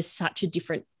feel there's such a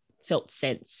different felt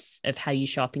sense of how you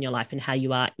show up in your life and how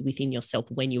you are within yourself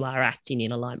when you are acting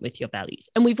in alignment with your values.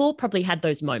 And we've all probably had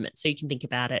those moments. So you can think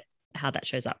about it, how that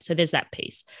shows up. So there's that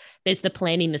piece. There's the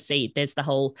planting the seed. There's the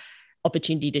whole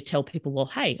opportunity to tell people, well,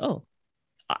 hey,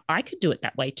 I could do it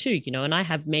that way too, you know. And I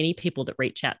have many people that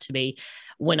reach out to me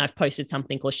when I've posted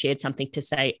something or shared something to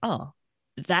say, oh,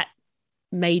 that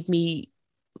made me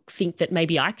think that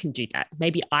maybe I can do that.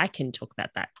 Maybe I can talk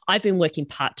about that. I've been working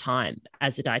part-time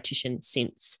as a dietitian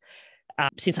since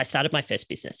I started my first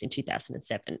business in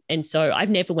 2007. And so I've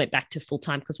never went back to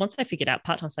full-time, because once I figured out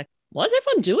part-time, I was like, what's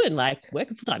everyone doing? Like,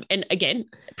 working full-time. And again,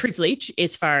 privilege,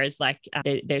 as far as like,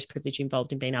 there's privilege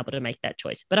involved in being able to make that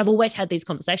choice. But I've always had these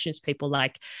conversations with people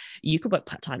like, you could work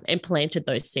part-time, and planted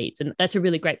those seeds. And that's a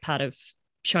really great part of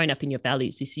showing up in your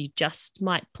values, is you just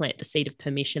might plant the seed of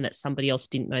permission that somebody else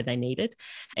didn't know they needed.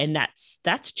 And that's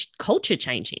culture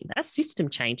changing, that's system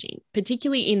changing,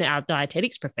 particularly in our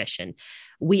dietetics profession.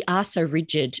 We are so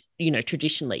rigid, you know,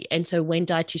 traditionally. And so when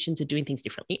dietitians are doing things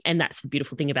differently, and that's the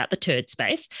beautiful thing about the turd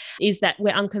space, is that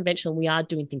we're unconventional, we are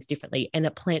doing things differently, and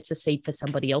it plants a seed for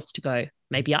somebody else to go,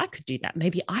 maybe I could do that.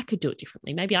 Maybe I could do it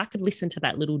differently. Maybe I could listen to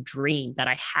that little dream that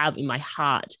I have in my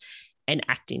heart and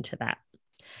act into that.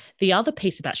 The other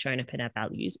piece about showing up in our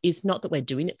values is not that we're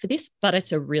doing it for this, but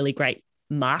it's a really great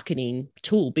marketing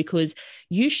tool, because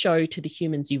you show to the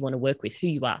humans you want to work with who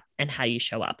you are and how you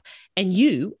show up. And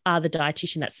you are the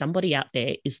dietitian that somebody out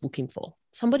there is looking for.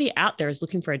 Somebody out there is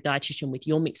looking for a dietitian with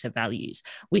your mix of values,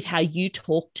 with how you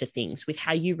talk to things, with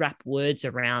how you wrap words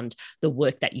around the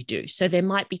work that you do. So there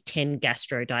might be 10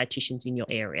 gastro dietitians in your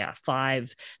area,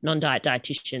 5 non-diet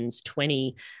dietitians,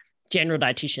 20 general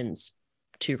dietitians,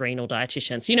 2 renal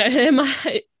dietitians,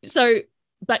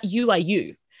 but you are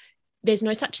you. There's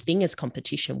no such thing as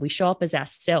competition. We show up as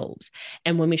ourselves.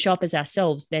 And when we show up as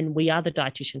ourselves, then we are the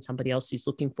dietitian somebody else is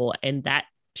looking for. And that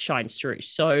shines through.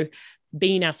 So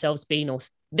being ourselves,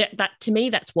 that to me,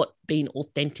 that's what being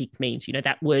authentic means.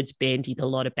 That word's bandied a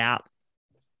lot about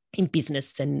in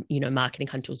business and, marketing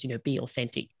countries, be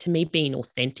authentic. To me, being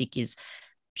authentic is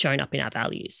showing up in our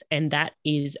values. And that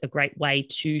is a great way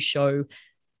to show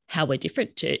how we're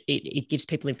different. It gives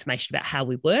people information about how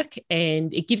we work,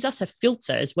 and it gives us a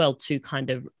filter as well to kind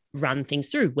of run things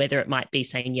through, whether it might be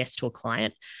saying yes to a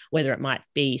client, whether it might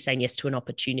be saying yes to an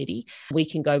opportunity. We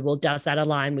can go, well, does that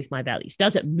align with my values?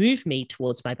 Does it move me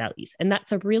towards my values? And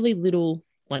that's a really little,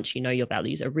 once you know your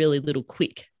values, a really little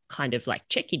quick kind of like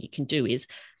check-in you can do is,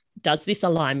 does this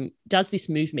align? Does this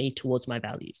move me towards my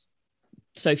values?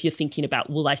 So if you're thinking about,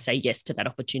 will I say yes to that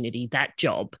opportunity, that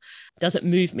job, does it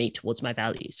move me towards my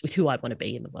values with who I want to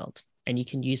be in the world? And you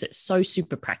can use it so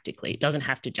super practically. It doesn't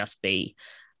have to just be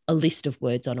a list of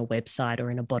words on a website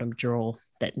or in a bottom drawer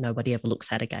that nobody ever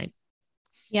looks at again.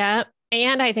 Yeah.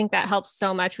 And I think that helps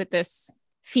so much with this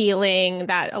feeling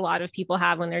that a lot of people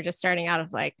have when they're just starting out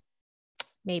of like,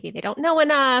 maybe they don't know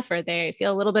enough, or they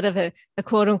feel a little bit of a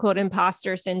quote unquote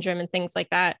imposter syndrome and things like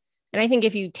that. And I think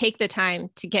if you take the time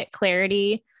to get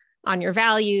clarity on your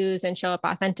values and show up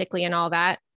authentically and all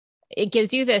that, it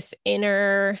gives you this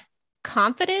inner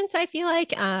confidence, I feel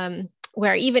like,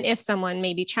 where even if someone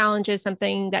maybe challenges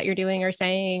something that you're doing or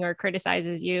saying or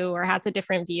criticizes you or has a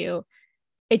different view,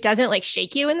 it doesn't like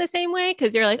shake you in the same way,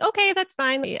 because you're like, okay, that's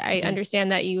fine. I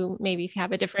understand that you maybe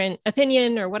have a different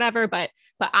opinion or whatever, but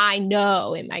I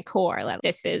know in my core, like,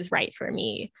 this is right for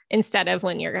me, instead of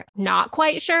when you're not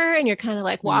quite sure and you're kind of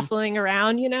like waffling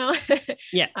around,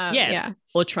 Yeah.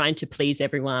 Or trying to please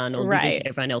everyone or live into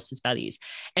everyone else's values.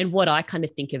 And what I kind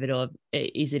of think of it of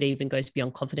is it even goes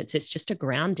beyond confidence. It's just a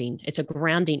grounding. It's a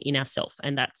grounding in ourselves.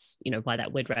 And that's, why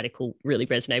that word radical really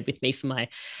resonated with me for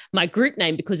my group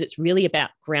name, because it's really about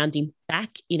grounding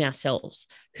back in ourselves.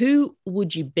 Who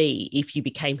would you be if you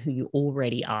became who you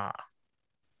already are?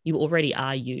 You already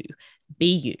are you.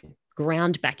 Be you.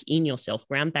 Ground back in yourself,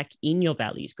 ground back in your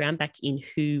values, ground back in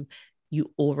who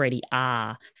you already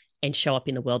are, and show up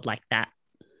in the world like that.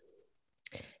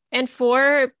 And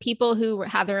for people who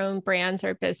have their own brands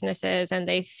or businesses and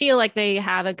they feel like they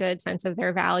have a good sense of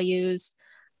their values,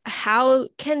 how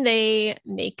can they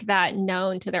make that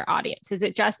known to their audience? Is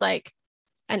it just like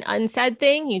an unsaid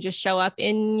thing? You just show up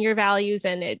in your values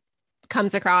and it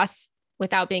comes across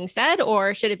without being said?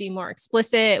 Or should it be more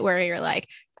explicit, where you're like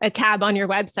a tab on your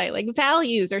website, like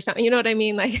values or something? You know what I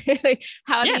mean? Like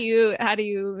how do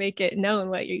you make it known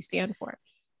what you stand for?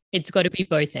 It's got to be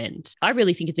both ends. I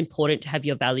really think it's important to have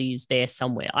your values there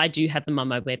somewhere. I do have them on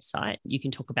my website. You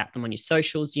can talk about them on your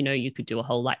socials. You could do a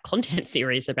whole content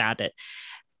series about it.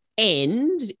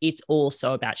 And it's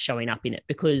also about showing up in it,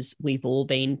 because we've all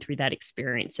been through that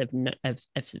experience of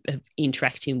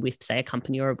interacting with, say, a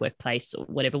company or a workplace or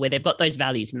whatever, where they've got those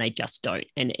values and they just don't.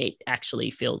 And it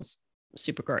actually feels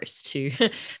super gross to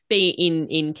be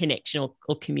in connection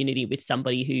or community with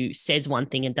somebody who says one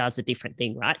thing and does a different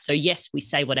thing, right? So yes, we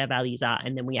say what our values are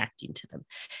and then we act into them.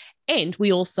 And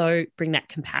we also bring that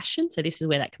compassion. So this is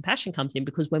where that compassion comes in,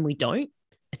 because when we don't,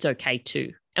 it's okay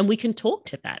too. And we can talk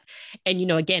to that.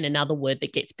 And, again, another word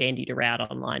that gets bandied around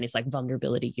online is like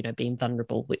vulnerability, being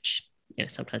vulnerable, which,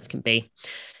 sometimes can be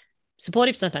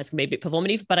supportive, sometimes can be a bit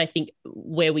performative. But I think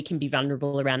where we can be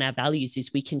vulnerable around our values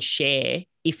is we can share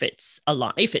if it's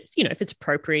if it's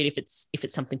appropriate, if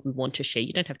it's something we want to share.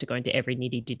 You don't have to go into every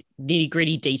nitty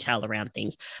gritty detail around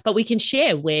things, but we can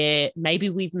share where maybe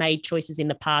we've made choices in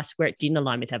the past where it didn't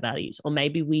align with our values, or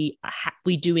maybe we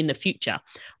do in the future.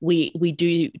 We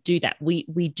do that.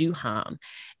 We do harm,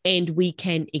 and we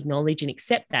can acknowledge and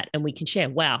accept that, and we can share,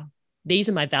 wow, these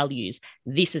are my values.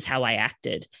 This is how I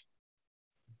acted.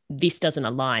 This doesn't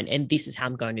align, and this is how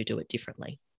I'm going to do it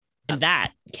differently. And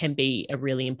that can be a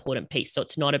really important piece. So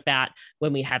it's not about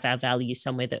when we have our values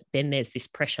somewhere that then there's this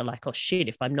pressure like, oh shit,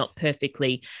 if I'm not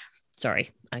perfectly,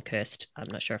 sorry, I cursed. I'm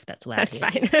not sure if that's allowed. That's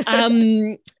fine.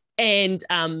 I'm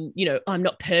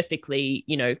not perfectly,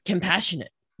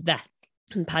 compassionate. That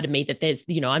part of me that there's,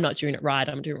 I'm not doing it right,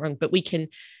 I'm doing it wrong. But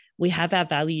we have our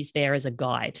values there as a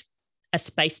guide. a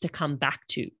space to come back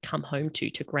to, come home to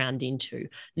ground into,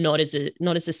 not as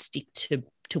a stick to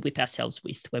whip ourselves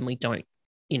with when we don't,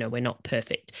 we're not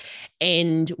perfect.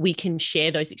 And we can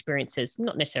share those experiences,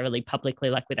 not necessarily publicly,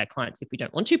 like with our clients if we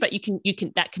don't want to, but you can,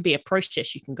 that can be a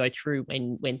process you can go through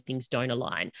when things don't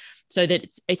align, so that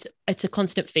it's a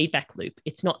constant feedback loop.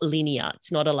 It's not linear. It's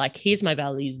not a like, here's my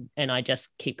values and I just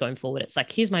keep going forward. It's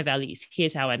like, here's my values,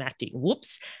 here's how I'm acting.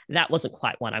 Whoops, that wasn't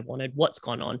quite what I wanted. What's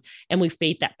gone on? And we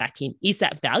feed that back in. Is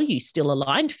that value still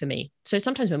aligned for me? So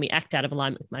sometimes when we act out of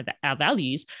alignment with our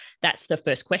values, that's the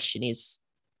first question is,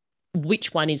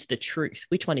 which one is the truth?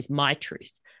 Which one is my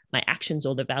truth? My actions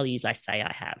or the values I say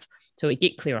I have? So we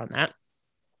get clear on that.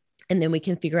 And then we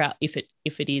can figure out if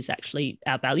it is actually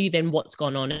our value, then what's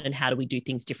gone on and how do we do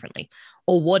things differently?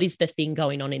 Or what is the thing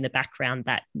going on in the background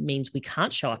that means we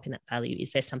can't show up in that value?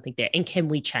 Is there something there? And can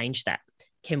we change that?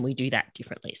 Can we do that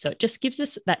differently? So it just gives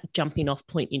us that jumping off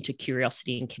point into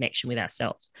curiosity and connection with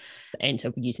ourselves. And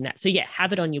so we're using that. So yeah,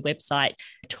 have it on your website,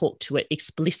 talk to it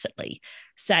explicitly,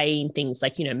 saying things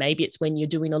like, maybe it's when you're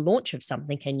doing a launch of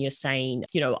something and you're saying,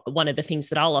 one of the things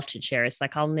that I'll often share is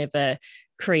like, I'll never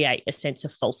create a sense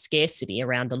of false scarcity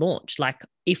around the launch. Like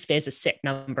if there's a set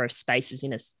number of spaces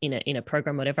in a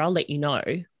program, whatever, I'll let you know,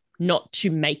 not to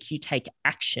make you take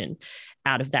action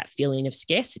out of that feeling of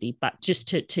scarcity, but just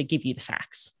to give you the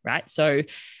facts, right? So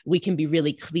we can be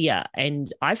really clear.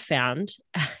 And I've found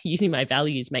using my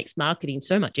values makes marketing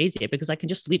so much easier because I can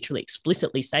just literally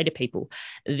explicitly say to people,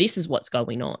 this is what's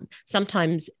going on.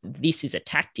 Sometimes this is a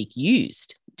tactic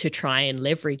used to try and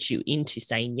leverage you into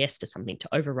saying yes to something, to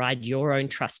override your own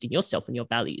trust in yourself and your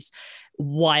values.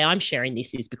 Why I'm sharing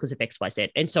this is because of X, Y, Z.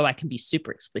 And so I can be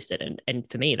super explicit. And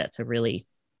for me, that's a really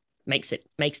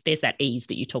there's that ease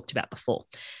that you talked about before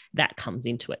that comes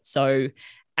into it. So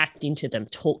act into them,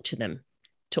 talk to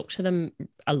them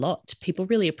a lot. People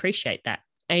really appreciate that.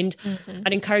 And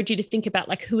I'd encourage you to think about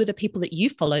like, who are the people that you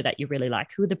follow that you really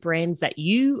like? Who are the brands that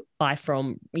you buy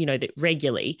from, that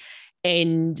regularly,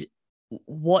 and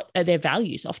what are their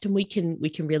values? Often we can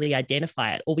really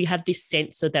identify it, or we have this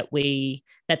sense so that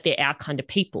they're our kind of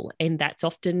people. And that's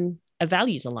often a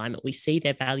values alignment. We see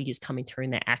their values coming through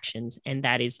in their actions, and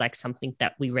that is like something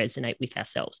that we resonate with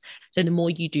ourselves. So the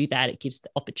more you do that, it gives the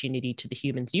opportunity to the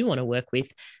humans you want to work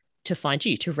with to find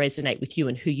you, to resonate with you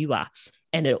and who you are.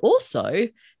 And it also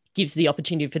gives the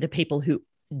opportunity for the people who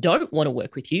don't want to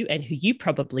work with you and who you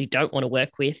probably don't want to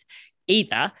work with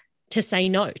either to say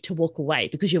no, to walk away,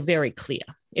 because you're very clear.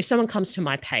 If someone comes to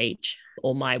my page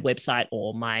or my website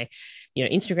or my,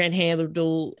 Instagram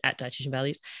handle at Dietitian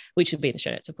Values, which would be in the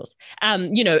show notes, of course,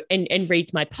 and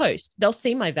reads my post, they'll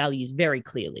see my values very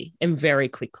clearly and very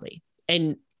quickly.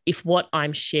 And if what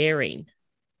I'm sharing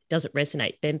doesn't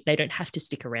resonate, then they don't have to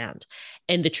stick around.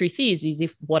 And the truth is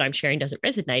if what I'm sharing doesn't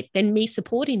resonate, then me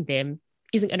supporting them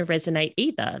isn't going to resonate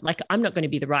either. Like I'm not going to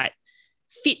be the right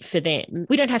fit for them.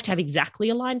 We don't have to have exactly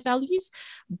aligned values,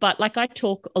 but like I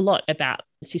talk a lot about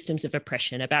systems of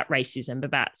oppression, about racism,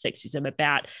 about sexism,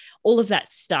 about all of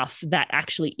that stuff that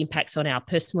actually impacts on our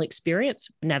personal experience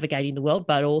navigating the world,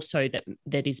 but also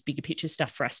that is bigger picture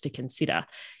stuff for us to consider.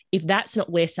 If that's not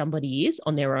where somebody is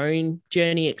on their own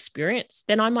journey experience,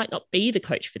 then I might not be the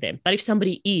coach for them. But if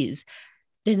somebody is,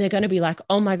 then they're going to be like,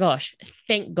 oh my gosh,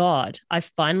 thank God I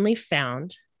finally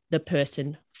found the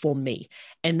person for me.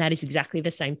 And that is exactly the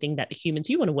same thing that the humans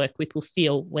you want to work with will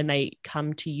feel when they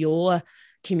come to your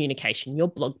communication, your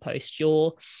blog post,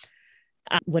 your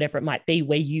whatever it might be,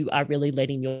 where you are really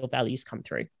letting your values come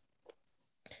through.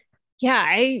 Yeah,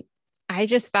 I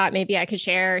just thought maybe I could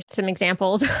share some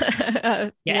examples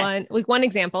of one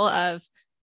example of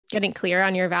getting clear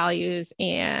on your values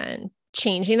and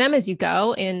changing them as you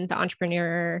go in the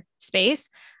entrepreneur space.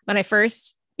 When I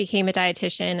first became a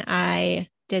dietitian, I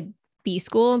did B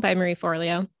School by Marie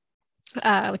Forleo,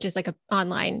 which is like an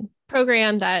online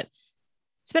program that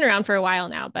it's been around for a while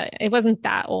now, but it wasn't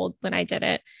that old when I did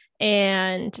it.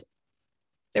 And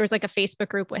there was like a Facebook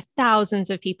group with thousands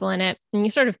of people in it, and you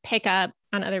sort of pick up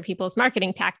on other people's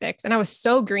marketing tactics. And I was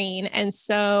so green and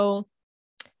so,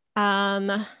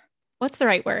 what's the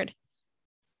right word?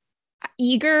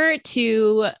 Eager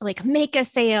to like make a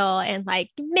sale and like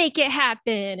make it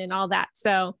happen and all that.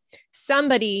 So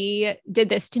somebody did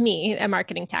this to me, a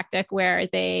marketing tactic where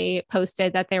they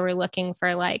posted that they were looking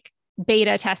for like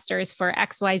beta testers for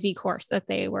XYZ course that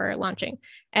they were launching.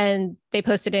 And they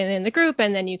posted it in the group,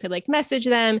 and then you could like message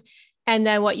them. And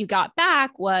then what you got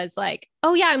back was like,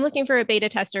 oh yeah, I'm looking for a beta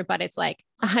tester, but it's like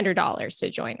 $100 to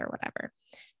join or whatever.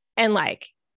 And like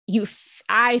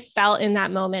I felt in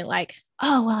that moment like,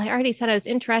 oh, well, I already said I was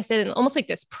interested, and almost like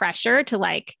this pressure to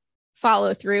like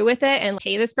follow through with it and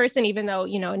pay this person, even though,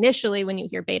 initially when you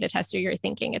hear beta tester, you're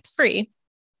thinking it's free.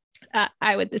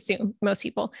 I would assume most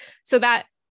people. So that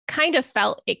kind of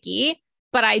felt icky,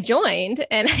 but I joined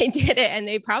and I did it, and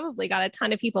they probably got a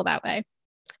ton of people that way.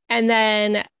 And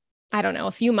then I don't know,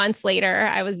 a few months later,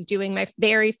 I was doing my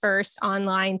very first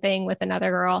online thing with another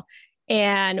girl,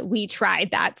 and we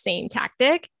tried that same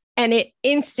tactic. And it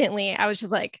instantly, I was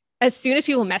just like, as soon as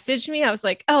people messaged me, I was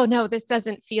like, oh no, this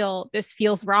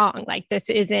feels wrong. Like, this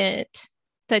isn't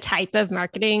the type of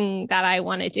marketing that I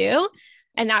want to do.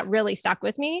 And that really stuck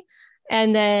with me.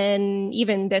 And then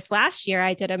even this last year,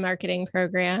 I did a marketing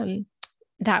program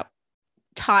that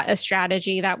taught a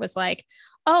strategy that was like,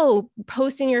 oh,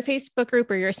 post in your Facebook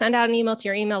group or send out an email to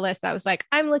your email list that was like,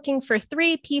 I'm looking for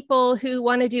 3 people who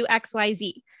want to do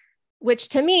XYZ, which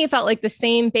to me felt like the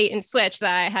same bait and switch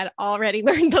that I had already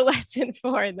learned the lesson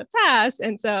for in the past.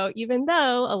 And so even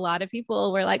though a lot of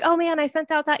people were like, oh man, I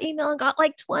sent out that email and got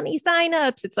like 20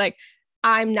 signups, it's like,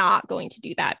 I'm not going to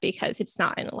do that because it's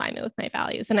not in alignment with my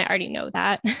values. And I already know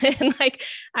that. And like,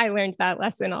 I learned that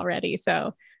lesson already.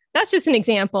 So that's just an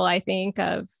example, I think,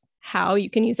 of how you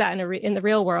can use that in the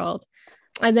real world.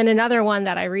 And then another one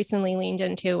that I recently leaned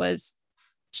into was,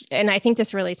 and I think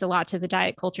this relates a lot to the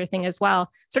diet culture thing as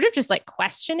well, sort of just like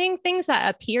questioning things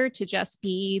that appear to just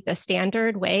be the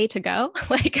standard way to go,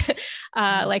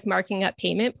 like marking up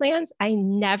payment plans. I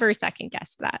never second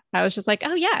guessed that. I was just like,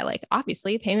 oh yeah, like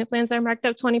obviously payment plans are marked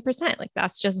up 20%. Like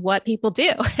that's just what people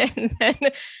do.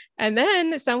 And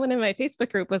then someone in my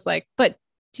Facebook group was like, but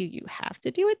do you have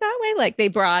to do it that way? Like they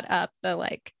brought up the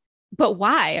like, but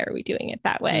why are we doing it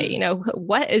that way?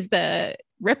 What is the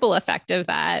ripple effect of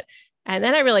that? And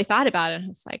then I really thought about it. I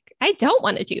was like, I don't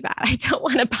want to do that. I don't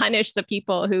want to punish the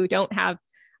people who don't have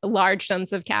large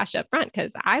sums of cash up front,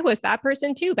 because I was that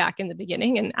person too back in the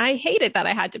beginning. And I hated that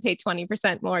I had to pay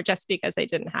 20% more just because I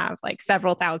didn't have like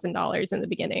several $1,000s in the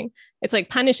beginning. It's like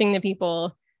punishing the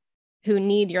people who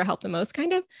need your help the most,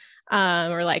 kind of.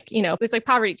 Or like, it's like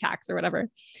poverty tax or whatever.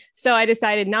 So I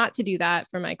decided not to do that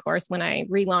for my course when I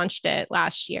relaunched it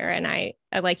last year. And I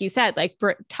like you said, like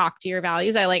talk to your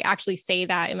values. I like actually say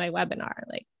that in my webinar,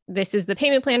 like, this is the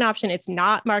payment plan option. It's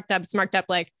not marked up. It's marked up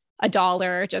like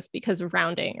 $1 just because of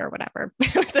rounding or whatever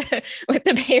with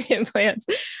the payment plans.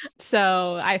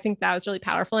 So I think that was really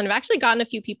powerful. And I've actually gotten a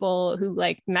few people who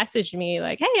like messaged me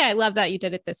like, hey, I love that you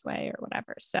did it this way or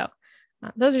whatever. So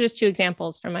those are just 2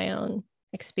 examples from my own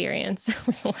experience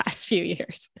with the last few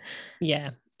years.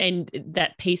 Yeah. And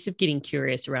that piece of getting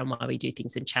curious around why we do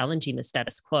things and challenging the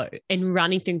status quo and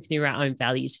running things through our own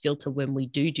values filter when we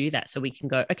do that. So we can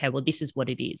go, okay, well, this is what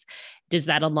it is. Does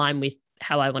that align with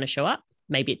how I want to show up?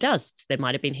 Maybe it does. There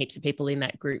might have been heaps of people in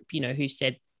that group, who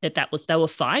said they were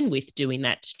fine with doing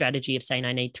that strategy of saying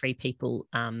I need 3 people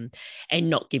and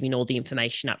not giving all the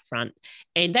information up front.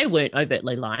 And they weren't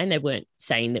overtly lying. They weren't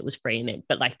saying that was free,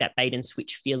 but like that bait and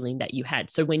switch feeling that you had.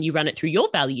 So when you run it through your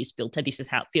values filter, this is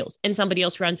how it feels. And somebody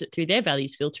else runs it through their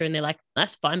values filter and they're like,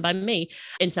 that's fine by me.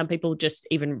 And some people just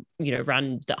even,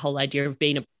 run that whole idea of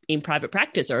being in private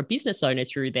practice or a business owner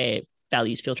through their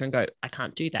values filter and go, I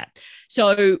can't do that.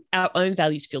 So our own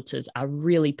values filters are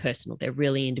really personal. They're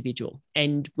really individual,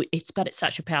 and it's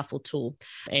such a powerful tool.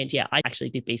 And yeah, I actually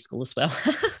did B school as well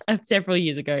several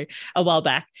years ago, a while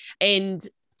back. And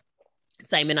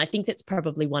same. And I think that's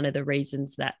probably one of the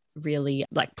reasons that really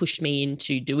like pushed me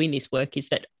into doing this work is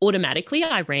that automatically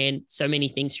I ran so many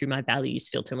things through my values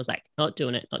filter and was like, not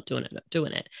doing it, not doing it, not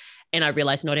doing it. And I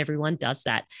realized not everyone does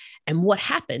that. And what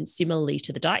happens similarly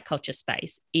to the diet culture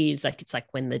space is like, it's like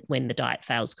when the diet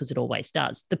fails, because it always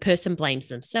does, the person blames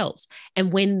themselves.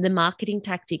 And when the marketing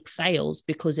tactic fails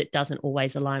because it doesn't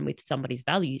always align with somebody's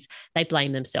values, they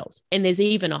blame themselves. And there's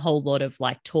even a whole lot of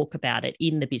like talk about it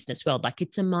in the business world. Like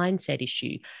it's a mindset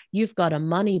issue. You've got a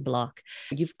money block.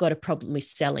 You've got a problem with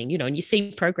selling, and you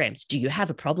see programs. Do you have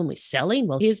a problem with selling?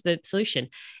 Well, here's the solution.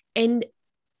 And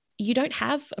you don't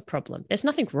have a problem. There's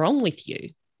nothing wrong with you.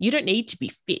 You don't need to be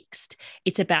fixed.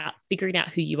 It's about figuring out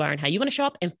who you are and how you want to show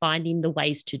up and finding the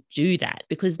ways to do that,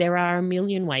 because there are a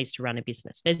million ways to run a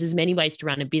business. There's as many ways to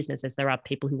run a business as there are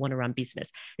people who want to run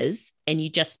businesses, and you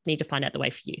just need to find out the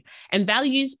way for you. And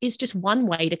values is just one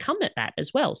way to come at that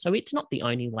as well. So it's not the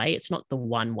only way. It's not the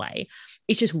one way.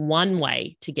 It's just one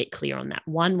way to get clear on that,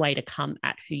 one way to come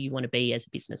at who you want to be as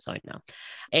a business owner.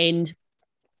 And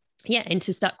yeah, and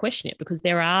to start questioning it, because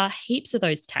there are heaps of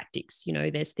those tactics.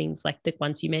 There's things like the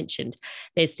ones you mentioned.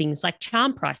 There's things like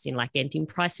charm pricing, like ending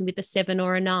pricing with a 7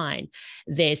 or a 9.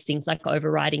 There's things like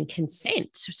overriding consent.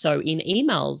 So in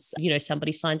emails,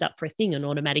 somebody signs up for a thing and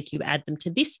automatic you add them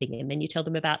to this thing, and then you tell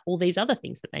them about all these other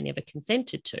things that they never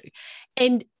consented to.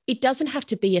 And it doesn't have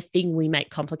to be a thing we make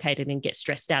complicated and get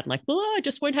stressed out and like, well, I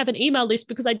just won't have an email list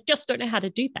because I just don't know how to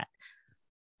do that.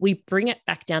 We bring it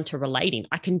back down to relating.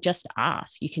 I can just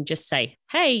ask. You can just say,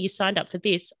 hey, you signed up for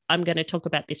this. I'm going to talk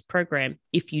about this program.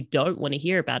 If you don't want to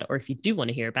hear about it, or if you do want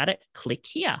to hear about it, click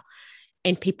here.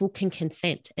 And people can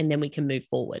consent, and then we can move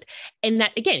forward. And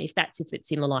that, again, if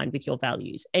it's in line with your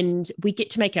values, and we get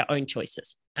to make our own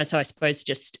choices. And so I suppose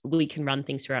just we can run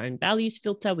things through our own values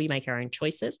filter. We make our own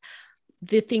choices.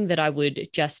 The thing that I would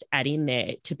just add in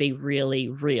there to be really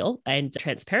real and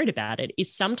transparent about it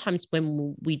is sometimes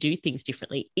when we do things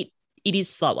differently, it is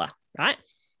slower, right?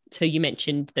 So you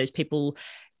mentioned those people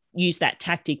use that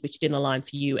tactic which didn't align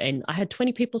for you, and I had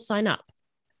 20 people sign up.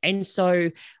 And so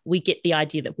we get the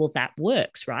idea that, well, that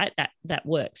works, right? That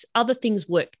works. Other things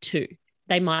work too.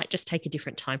 They might just take a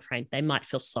different time frame. They might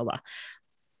feel slower.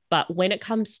 But when it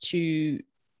comes to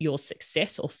your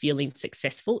success or feeling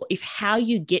successful, if how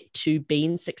you get to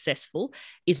being successful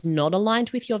is not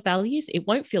aligned with your values, it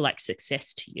won't feel like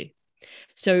success to you.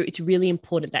 So it's really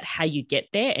important that how you get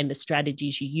there and the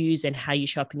strategies you use and how you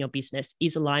show up in your business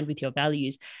is aligned with your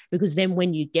values, because then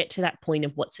when you get to that point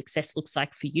of what success looks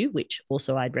like for you, which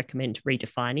also I'd recommend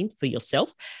redefining for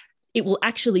yourself, it will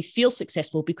actually feel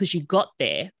successful because you got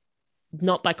there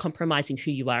not by compromising who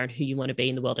you are and who you want to be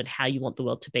in the world and how you want the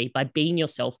world to be, by being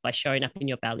yourself, by showing up in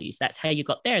your values. That's how you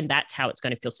got there, and that's how it's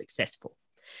going to feel successful.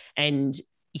 And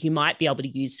you might be able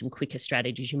to use some quicker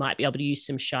strategies. You might be able to use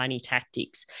some shiny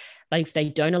tactics. But if they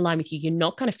don't align with you, you're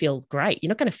not going to feel great. You're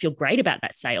not going to feel great about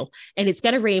that sale. And it's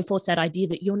going to reinforce that idea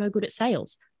that you're no good at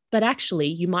sales. But actually,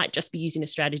 you might just be using a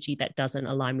strategy that doesn't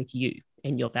align with you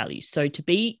and your values. So to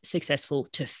be successful,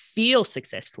 to feel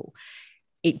successful,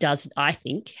 it does, I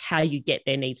think, how you get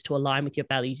there needs to align with your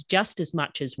values just as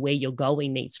much as where you're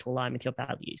going needs to align with your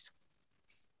values.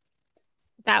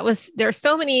 There's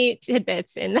so many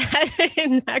tidbits in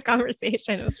that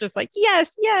conversation. It was just like,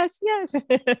 yes, yes, yes.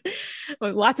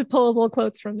 Lots of pullable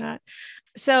quotes from that.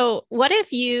 So what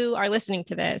if you are listening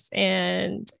to this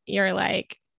and you're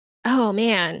like, oh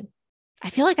man, I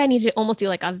feel like I need to almost do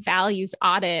like a values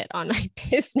audit on my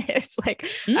business. Like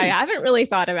I haven't really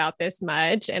thought about this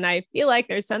much. And I feel like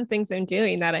there's some things I'm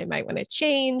doing that I might want to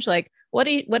change. Like what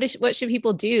should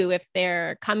people do if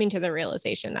they're coming to the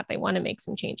realization that they want to make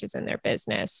some changes in their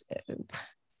business?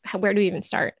 Where do we even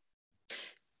start?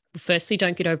 Firstly,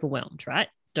 don't get overwhelmed, right?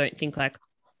 Don't think like,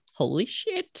 holy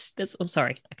shit, I'm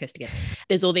sorry, I cursed again.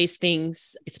 There's all these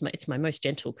things. It's my most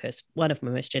gentle curse, one of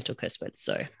my most gentle curse words.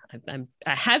 So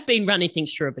I have been running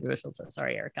things through a bit of a filter.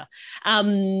 Sorry, Erica.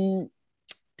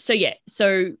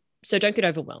 So don't get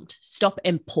overwhelmed. Stop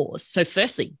and pause. So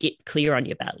firstly, get clear on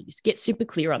your values. Get super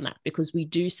clear on that, because we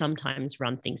do sometimes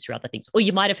run things through other things. Or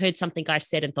you might have heard something I've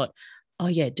said and thought, oh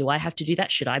yeah, do I have to do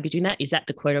that? Should I be doing that? Is that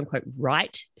the quote unquote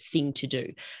right thing to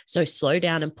do? So slow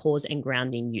down and pause and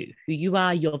ground in you, who you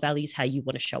are, your values, how you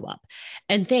want to show up.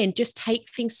 And then just take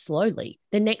things slowly.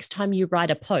 The next time you write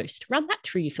a post, run that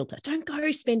through your filter. Don't go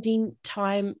spending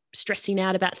time stressing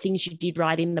out about things you did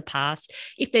right in the past.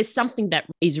 If there's something that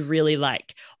is really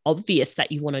like obvious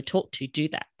that you want to talk to, do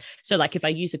that. So like if I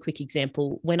use a quick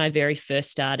example, when I very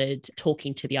first started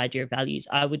talking to the idea of values,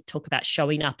 I would talk about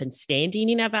showing up and standing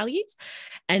in our values.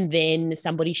 And then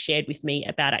somebody shared with me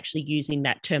about actually using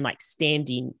that term, like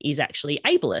standing is actually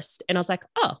ableist. And I was like,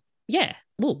 oh yeah,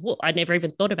 well, I never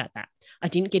even thought about that. I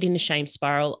didn't get in a shame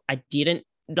spiral. I didn't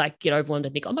like get overwhelmed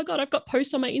and think, oh my God, I've got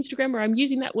posts on my Instagram where I'm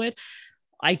using that word.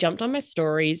 I jumped on my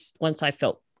stories once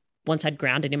I'd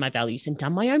grounded in my values and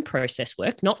done my own process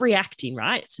work, not reacting,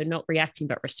 right? So not reacting,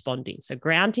 but responding. So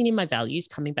grounding in my values,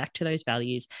 coming back to those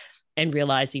values and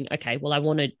realizing, okay, well, I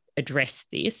want to address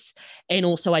this. And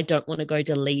also I don't want to go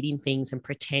deleting things and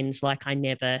pretend like I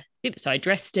never did. So I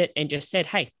addressed it and just said,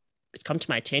 hey, it's come to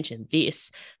my attention,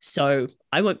 this. So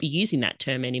I won't be using that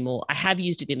term anymore. I have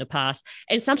used it in the past.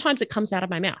 And sometimes it comes out of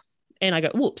my mouth and I go,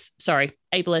 whoops, sorry,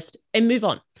 ableist, and move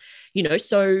on.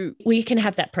 So we can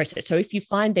have that process. So if you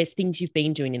find there's things you've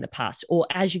been doing in the past, or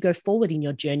as you go forward in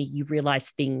your journey, you realize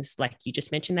things like you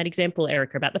just mentioned that example,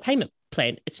 Erica, about the payment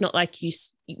plan. It's not like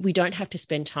we don't have to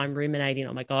spend time ruminating,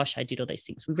 oh my gosh, I did all these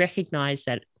things. We recognize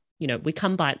that, we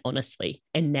come by it honestly.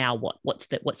 And now what? What's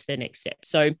the next step?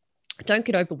 So don't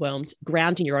get overwhelmed,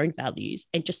 ground in your own values,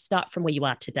 and just start from where you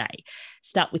are today.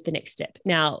 Start with the next step.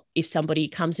 Now, if somebody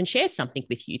comes and shares something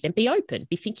with you, then be open,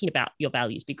 be thinking about your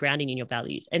values, be grounding in your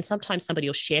values. And sometimes somebody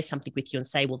will share something with you and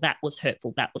say, well, that was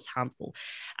hurtful, that was harmful.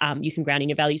 You can ground in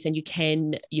your values, and you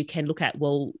can look at,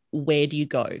 well, where do you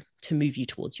go to move you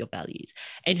towards your values,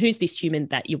 and who's this human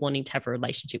that you're wanting to have a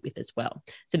relationship with as well.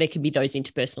 So there can be those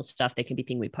interpersonal stuff, there can be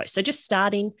things we post. So just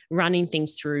starting running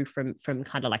things through from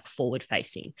kind of like forward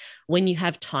facing. When you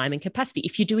have time and capacity,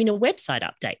 if you're doing a website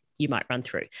update, you might run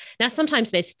through. Now,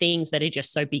 sometimes there's things that are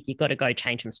just so big, you got to go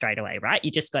change them straight away, right? You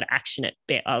just got to action it.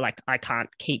 Like, I can't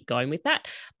keep going with that.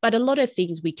 But a lot of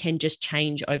things we can just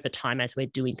change over time as we're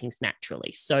doing things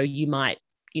naturally. So you might,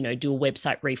 do a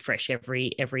website refresh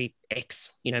every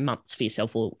X, months for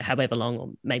yourself, or however long,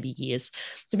 or maybe years,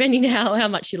 depending on how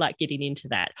much you like getting into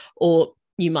that. Or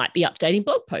you might be updating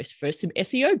blog posts for some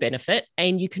SEO benefit.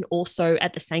 And you can also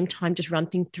at the same time just run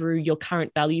things through your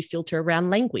current value filter around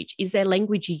language. Is there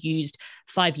language you used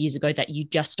 5 years ago that you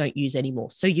just don't use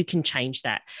anymore? So you can change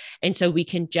that. And so we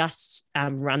can just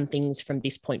run things from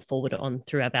this point forward on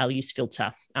through our values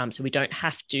filter. So we don't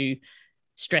have to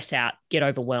stress out, get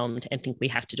overwhelmed, and think we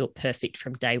have to do it perfect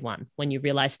from day one. When you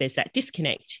realize there's that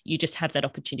disconnect, you just have that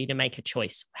opportunity to make a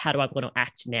choice. How do I want to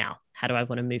act now? How do I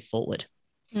want to move forward?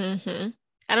 Mm-hmm.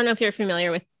 I don't know if you're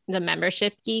familiar with the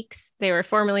Membership Geeks. They were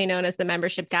formerly known as the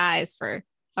Membership Guys for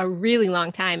a really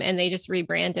long time, and they just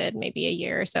rebranded maybe a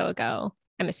year or so ago.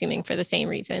 I'm assuming for the same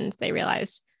reasons. They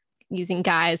realized using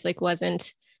guys like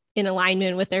wasn't in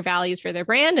alignment with their values for their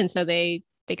brand, and so they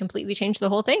completely changed the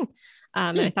whole thing.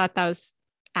 And I thought that was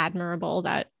admirable.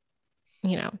 That, I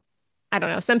don't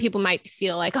know, some people might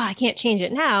feel like, oh, I can't change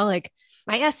it now, like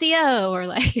my SEO, or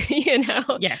like,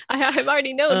 yeah, I'm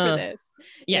already known for this.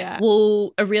 Yeah.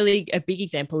 Well, a big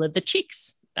example of the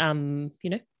Chicks, who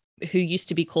used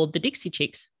to be called the Dixie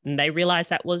Chicks, and they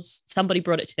realized that was somebody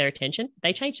brought it to their attention.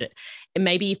 They changed it. And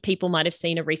maybe if people might have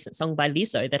seen a recent song by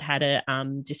Lizzo that had a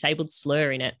disabled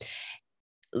slur in it,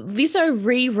 Lizzo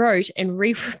rewrote and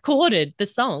re-recorded the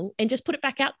song and just put it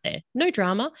back out there. No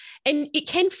drama. And it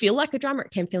can feel like a drama.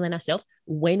 It can feel in ourselves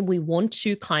when we want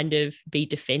to kind of be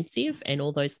defensive and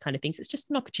all those kind of things. It's just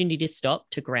an opportunity to stop,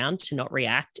 to ground, to not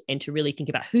react, and to really think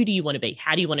about, who do you want to be?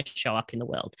 How do you want to show up in the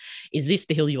world? Is this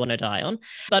the hill you want to die on?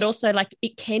 But also, like,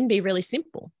 it can be really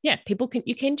simple. Yeah,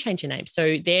 you can change your name.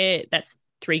 So that's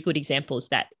 3 good examples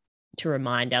that to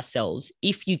remind ourselves,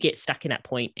 if you get stuck in that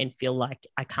point and feel like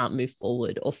I can't move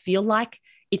forward, or feel like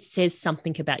it says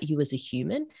something about you as a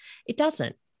human, it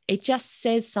doesn't. It just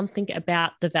says something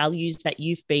about the values that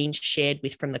you've been shared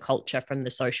with from the culture, from the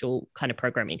social kind of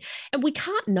programming. And we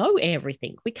can't know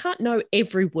everything. We can't know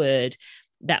every word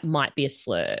that might be a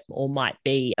slur, or might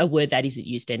be a word that isn't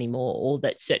used anymore, or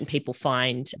that certain people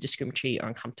find discriminatory or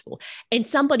uncomfortable. And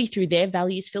somebody through their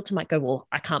values filter might go, well,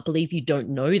 I can't believe you don't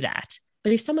know that.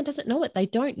 But if someone doesn't know it, they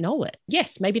don't know it.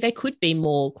 Yes, maybe they could be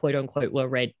more quote unquote well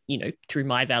read, through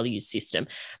my values system,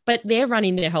 but they're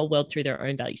running their whole world through their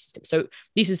own value system. So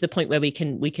this is the point where we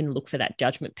can look for that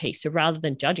judgment piece. So rather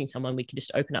than judging someone, we can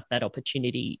just open up that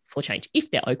opportunity for change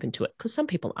if they're open to it, because some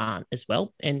people aren't as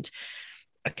well. And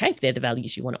okay, if they're the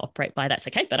values you want to operate by, that's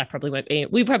okay. But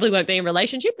we probably won't be in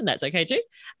relationship, and that's okay too.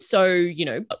 So,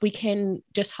 we can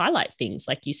just highlight things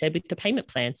like you said with the payment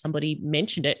plan. Somebody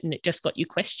mentioned it and it just got you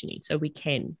questioning. So we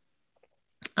can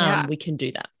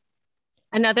do that.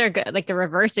 Another good, like the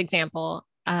reverse example,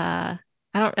 I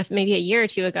don't know if maybe a year or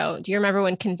 2 ago, do you remember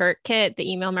when ConvertKit,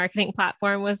 the email marketing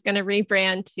platform, was going to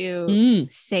rebrand to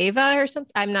Seva or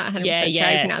something? I'm not 100% sure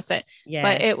how to pronounce it,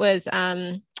 but it was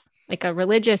like a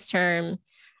religious term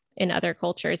in other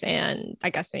cultures. And I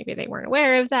guess maybe they weren't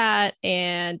aware of that.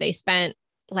 And they spent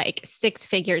like 6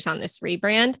 figures on this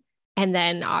rebrand. And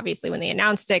then obviously when they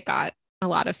announced it, got a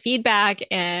lot of feedback,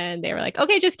 and they were like,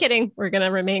 okay, just kidding. We're going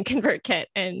to remain ConvertKit.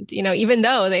 And, even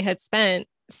though they had spent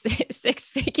 6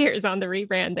 figures on the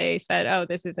rebrand, they said, oh,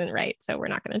 this isn't right, so we're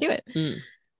not going to do it.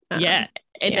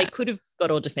 They could have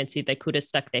got all defensive. They could have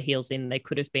stuck their heels in. They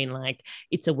could have been like,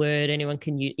 it's a word anyone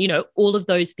can use, all of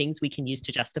those things we can use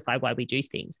to justify why we do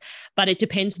things. But it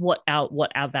depends what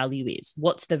our value is.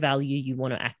 What's the value you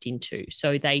want to act into?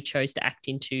 So they chose to act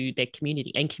into their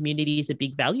community, and community is a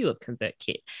big value of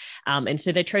ConvertKit. And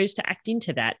so they chose to act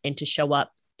into that and to show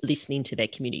up listening to their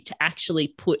community, to actually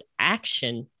put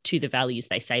action to the values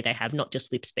they say they have, not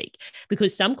just lip speak,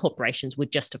 because some corporations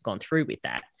would just have gone through with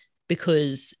that,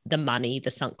 because the money, the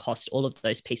sunk cost, all of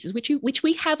those pieces, which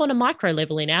we have on a micro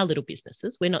level in our little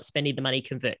businesses. We're not spending the money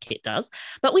ConvertKit does,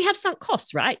 but we have sunk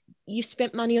costs, right? You've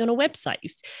spent money on a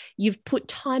website. You've put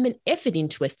time and effort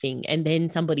into a thing, and then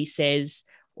somebody says,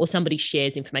 or somebody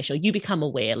shares information, or you become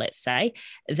aware, let's say,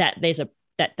 that there's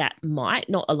that might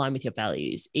not align with your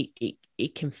values.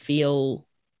 It can feel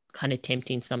kind of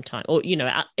tempting sometimes, or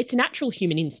it's a natural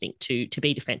human instinct to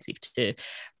be defensive,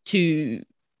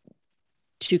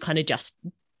 to kind of just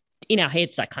in our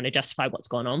heads, like kind of justify what's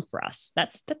gone on for us.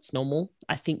 That's normal.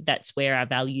 I think that's where our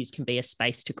values can be a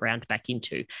space to ground back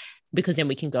into, because then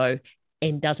we can go,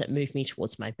 and does it move me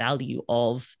towards my value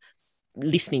of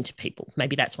listening to people?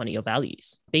 Maybe that's one of your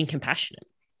values, being compassionate,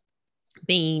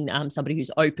 being somebody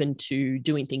who's open to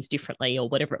doing things differently or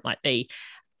whatever it might be.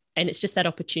 And it's just that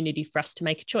opportunity for us to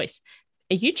make a choice.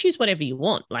 And you choose whatever you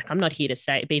want. Like, I'm not here to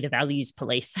say be the values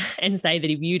police and say that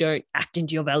if you don't act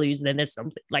into your values, then there's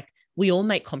something. Like, we all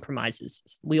make compromises.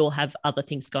 We all have other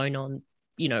things going on,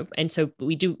 and so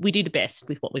we do the best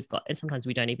with what we've got. And sometimes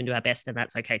we don't even do our best, and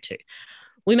that's okay too.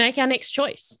 We make our next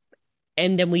choice,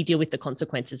 and then we deal with the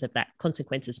consequences of that.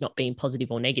 Consequences not being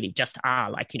positive or negative, just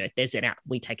like, there's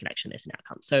we take an action, there's an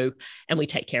outcome. So, and we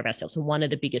take care of ourselves. And one of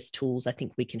the biggest tools I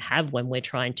think we can have when we're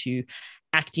trying to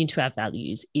act into our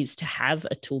values is to have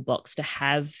a toolbox, to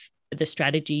have the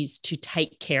strategies to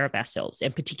take care of ourselves,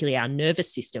 and particularly our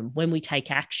nervous system when we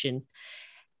take action.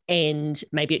 And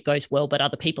maybe it goes well, but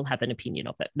other people have an opinion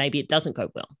of it. Maybe it doesn't go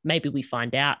well. Maybe we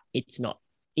find out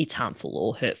it's harmful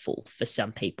or hurtful for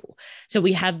some people. So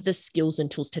we have the skills and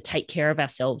tools to take care of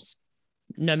ourselves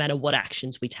no matter what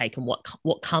actions we take and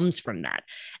what comes from that.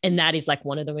 And that is like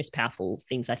one of the most powerful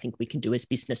things I think we can do as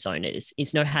business owners,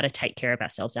 is know how to take care of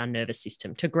ourselves, our nervous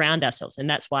system, to ground ourselves. And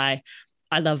that's why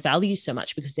I love values so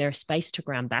much, because they're a space to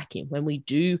ground back in. When we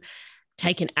do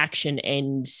take an action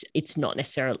and it's not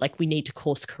necessarily like we need to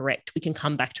course correct, we can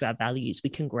come back to our values. We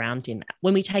can ground in that.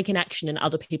 When we take an action and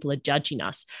other people are judging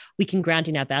us, we can ground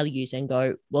in our values and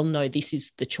go, well, no, this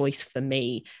is the choice for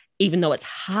me. Even though it's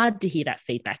hard to hear that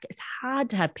feedback, it's hard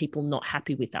to have people not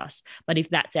happy with us. But if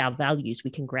that's our values,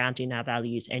 we can ground in our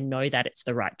values and know that it's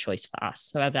the right choice for us.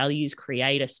 So our values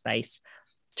create a space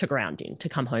to ground in, to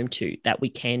come home to, that we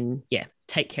can,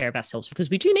 take care of ourselves, because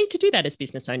we do need to do that as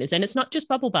business owners. And it's not just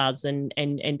bubble baths and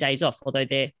days off, although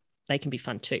they can be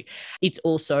fun too. It's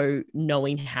also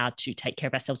knowing how to take care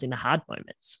of ourselves in the hard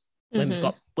moments, when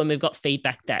we've got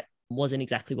feedback that wasn't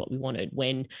exactly what we wanted,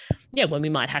 when we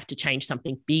might have to change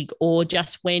something big, or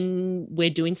just when we're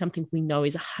doing something we know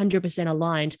is 100%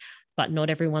 aligned, but not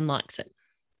everyone likes it.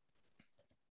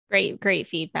 Great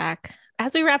feedback.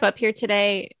 As we wrap up here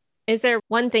today, is there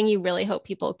one thing you really hope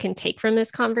people can take from this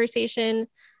conversation,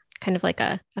 kind of like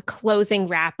a closing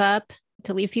wrap up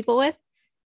to leave people with?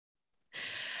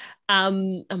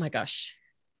 Oh my gosh,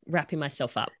 wrapping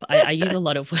myself up. I use a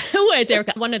lot of words,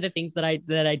 Erica. One of the things that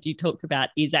I do talk about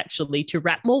is actually to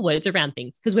wrap more words around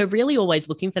things, because we're really always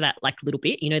looking for that like little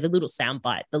bit, the little sound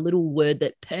bite, the little word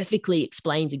that perfectly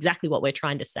explains exactly what we're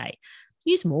trying to say.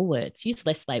 Use more words, use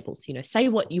less labels, say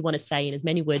what you want to say in as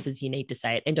many words as you need to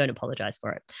say it, and don't apologize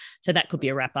for it. So that could be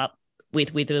a wrap up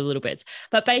with the little bits,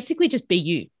 but basically just be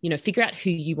you, figure out who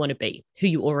you want to be, who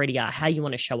you already are, how you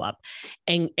want to show up,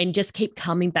 and just keep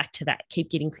coming back to that,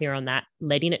 keep getting clear on that,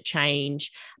 letting it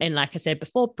change. And like I said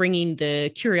before, bringing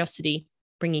the curiosity,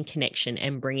 bringing connection,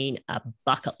 and bringing a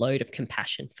bucket load of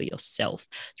compassion for yourself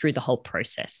through the whole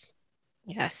process.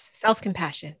 Yes.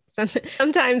 Self-compassion.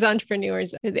 Sometimes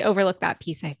entrepreneurs, they overlook that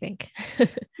piece, I think.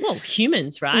 Well,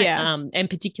 humans, right? Yeah. And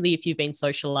particularly if you've been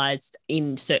socialized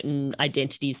in certain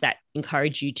identities that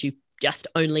encourage you to just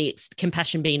only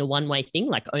compassion being a one-way thing,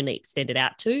 like only extend it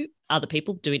out to other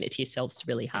people, doing it to yourself is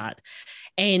really hard.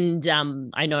 And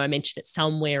I know I mentioned it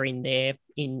somewhere in there,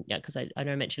 because I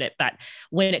know I mentioned it, but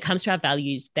when it comes to our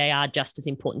values, they are just as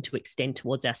important to extend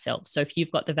towards ourselves. So if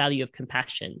you've got the value of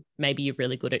compassion, maybe you're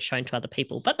really good at showing to other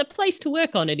people, but the place to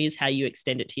work on it is how you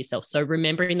extend it to yourself. So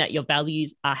remembering that your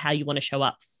values are how you want to show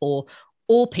up for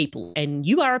all people, and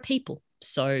you are a people,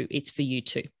 so it's for you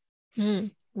too.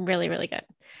 Really, really good.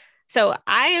 So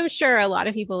I am sure a lot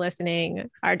of people listening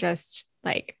are just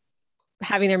like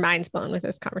having their minds blown with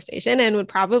this conversation, and would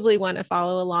probably want to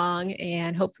follow along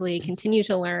and hopefully continue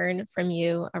to learn from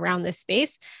you around this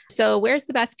space. So where's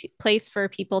the best place for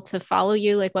people to follow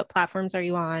you? Like, what platforms are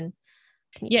you on?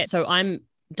 So I'm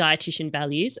Dietitian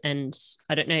Values, and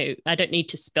I don't need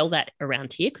to spell that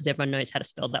around here because everyone knows how to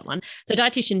spell that one. So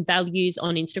Dietitian Values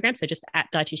on Instagram, so just at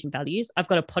Dietitian Values. I've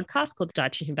got a podcast called the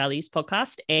Dietitian Values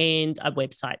Podcast, and a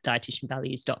website,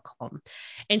 dietitianvalues.com.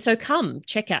 And so come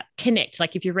check out, connect.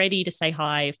 Like, if you're ready to say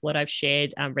hi, if what I've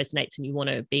shared resonates and you want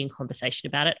to be in conversation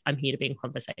about it, I'm here to be in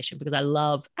conversation, because I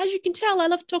love, as you can tell, I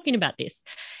love talking about this.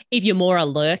 If you're more a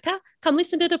lurker, come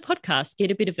listen to the podcast,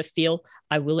 get a bit of a feel.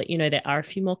 I will let you know there are a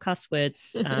few more cuss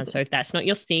words. So if that's not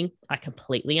your thing, I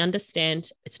completely understand.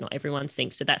 It's not everyone's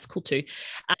thing. So that's cool too.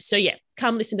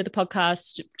 Come listen to the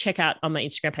podcast, check out on my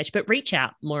Instagram page, but reach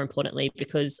out more importantly,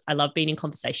 because I love being in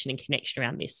conversation and connection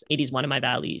around this. It is one of my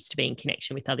values to be in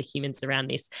connection with other humans around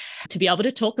this, to be able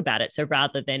to talk about it. So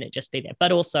rather than it just be there,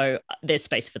 but also there's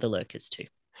space for the lurkers too.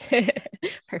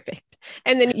 Perfect.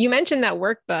 And then you mentioned that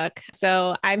workbook.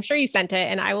 So I'm sure you sent it,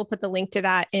 and I will put the link to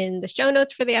that in the show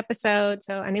notes for the episode.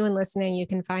 So anyone listening, you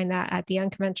can find that at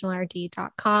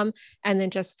theunconventionalrd.com and then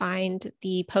just find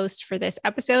the post for this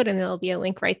episode, and there'll be a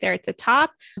link right there at the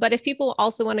top. But if people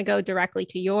also want to go directly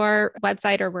to your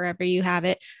website or wherever you have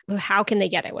it, how can they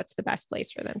get it? What's the best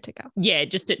place for them to go? Yeah,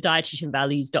 just at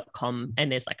dietitianvalues.com.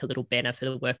 And there's like a little banner for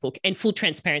the workbook. And full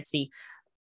transparency,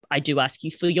 I do ask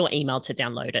you for your email to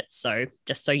download it. So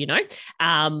just so you know,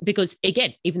 because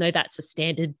again, even though that's a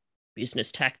standard business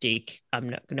tactic, I'm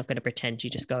not going to pretend you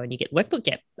just go and you get workbook.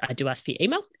 Yeah, I do ask for your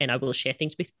email, and I will share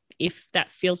things with if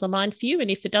that feels aligned for you.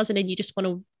 And if it doesn't, and you just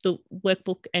want the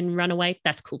workbook and run away,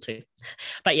 that's cool too.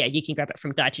 But yeah, you can grab it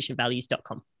from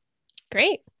dietitianvalues.com.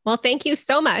 Great. Well, thank you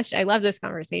so much. I love this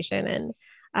conversation, and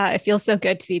it feels so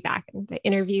good to be back in the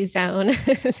interview zone.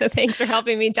 So thanks for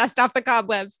helping me dust off the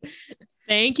cobwebs.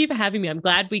 Thank you for having me. I'm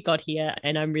glad we got here,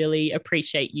 and I really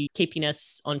appreciate you keeping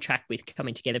us on track with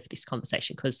coming together for this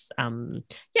conversation because,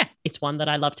 it's one that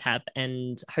I love to have,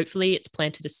 and hopefully it's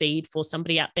planted a seed for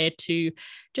somebody out there to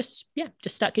just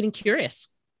start getting curious.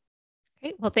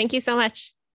 Great. Well, thank you so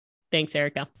much. Thanks,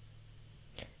 Erica.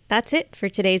 That's it for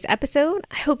today's episode.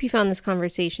 I hope you found this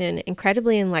conversation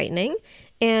incredibly enlightening.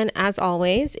 And as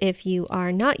always, if you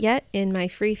are not yet in my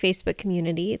free Facebook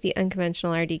community, the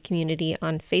Unconventional RD community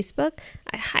on Facebook,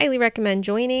 I highly recommend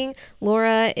joining.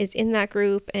 Laura is in that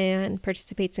group and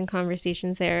participates in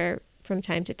conversations there from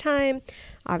time to time.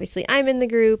 Obviously, I'm in the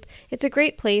group. It's a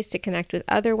great place to connect with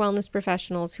other wellness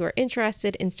professionals who are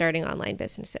interested in starting online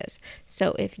businesses.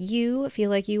 So if you feel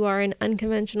like you are an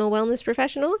unconventional wellness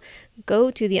professional,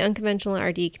 go to the Unconventional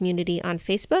RD community on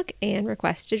Facebook and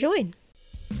request to join.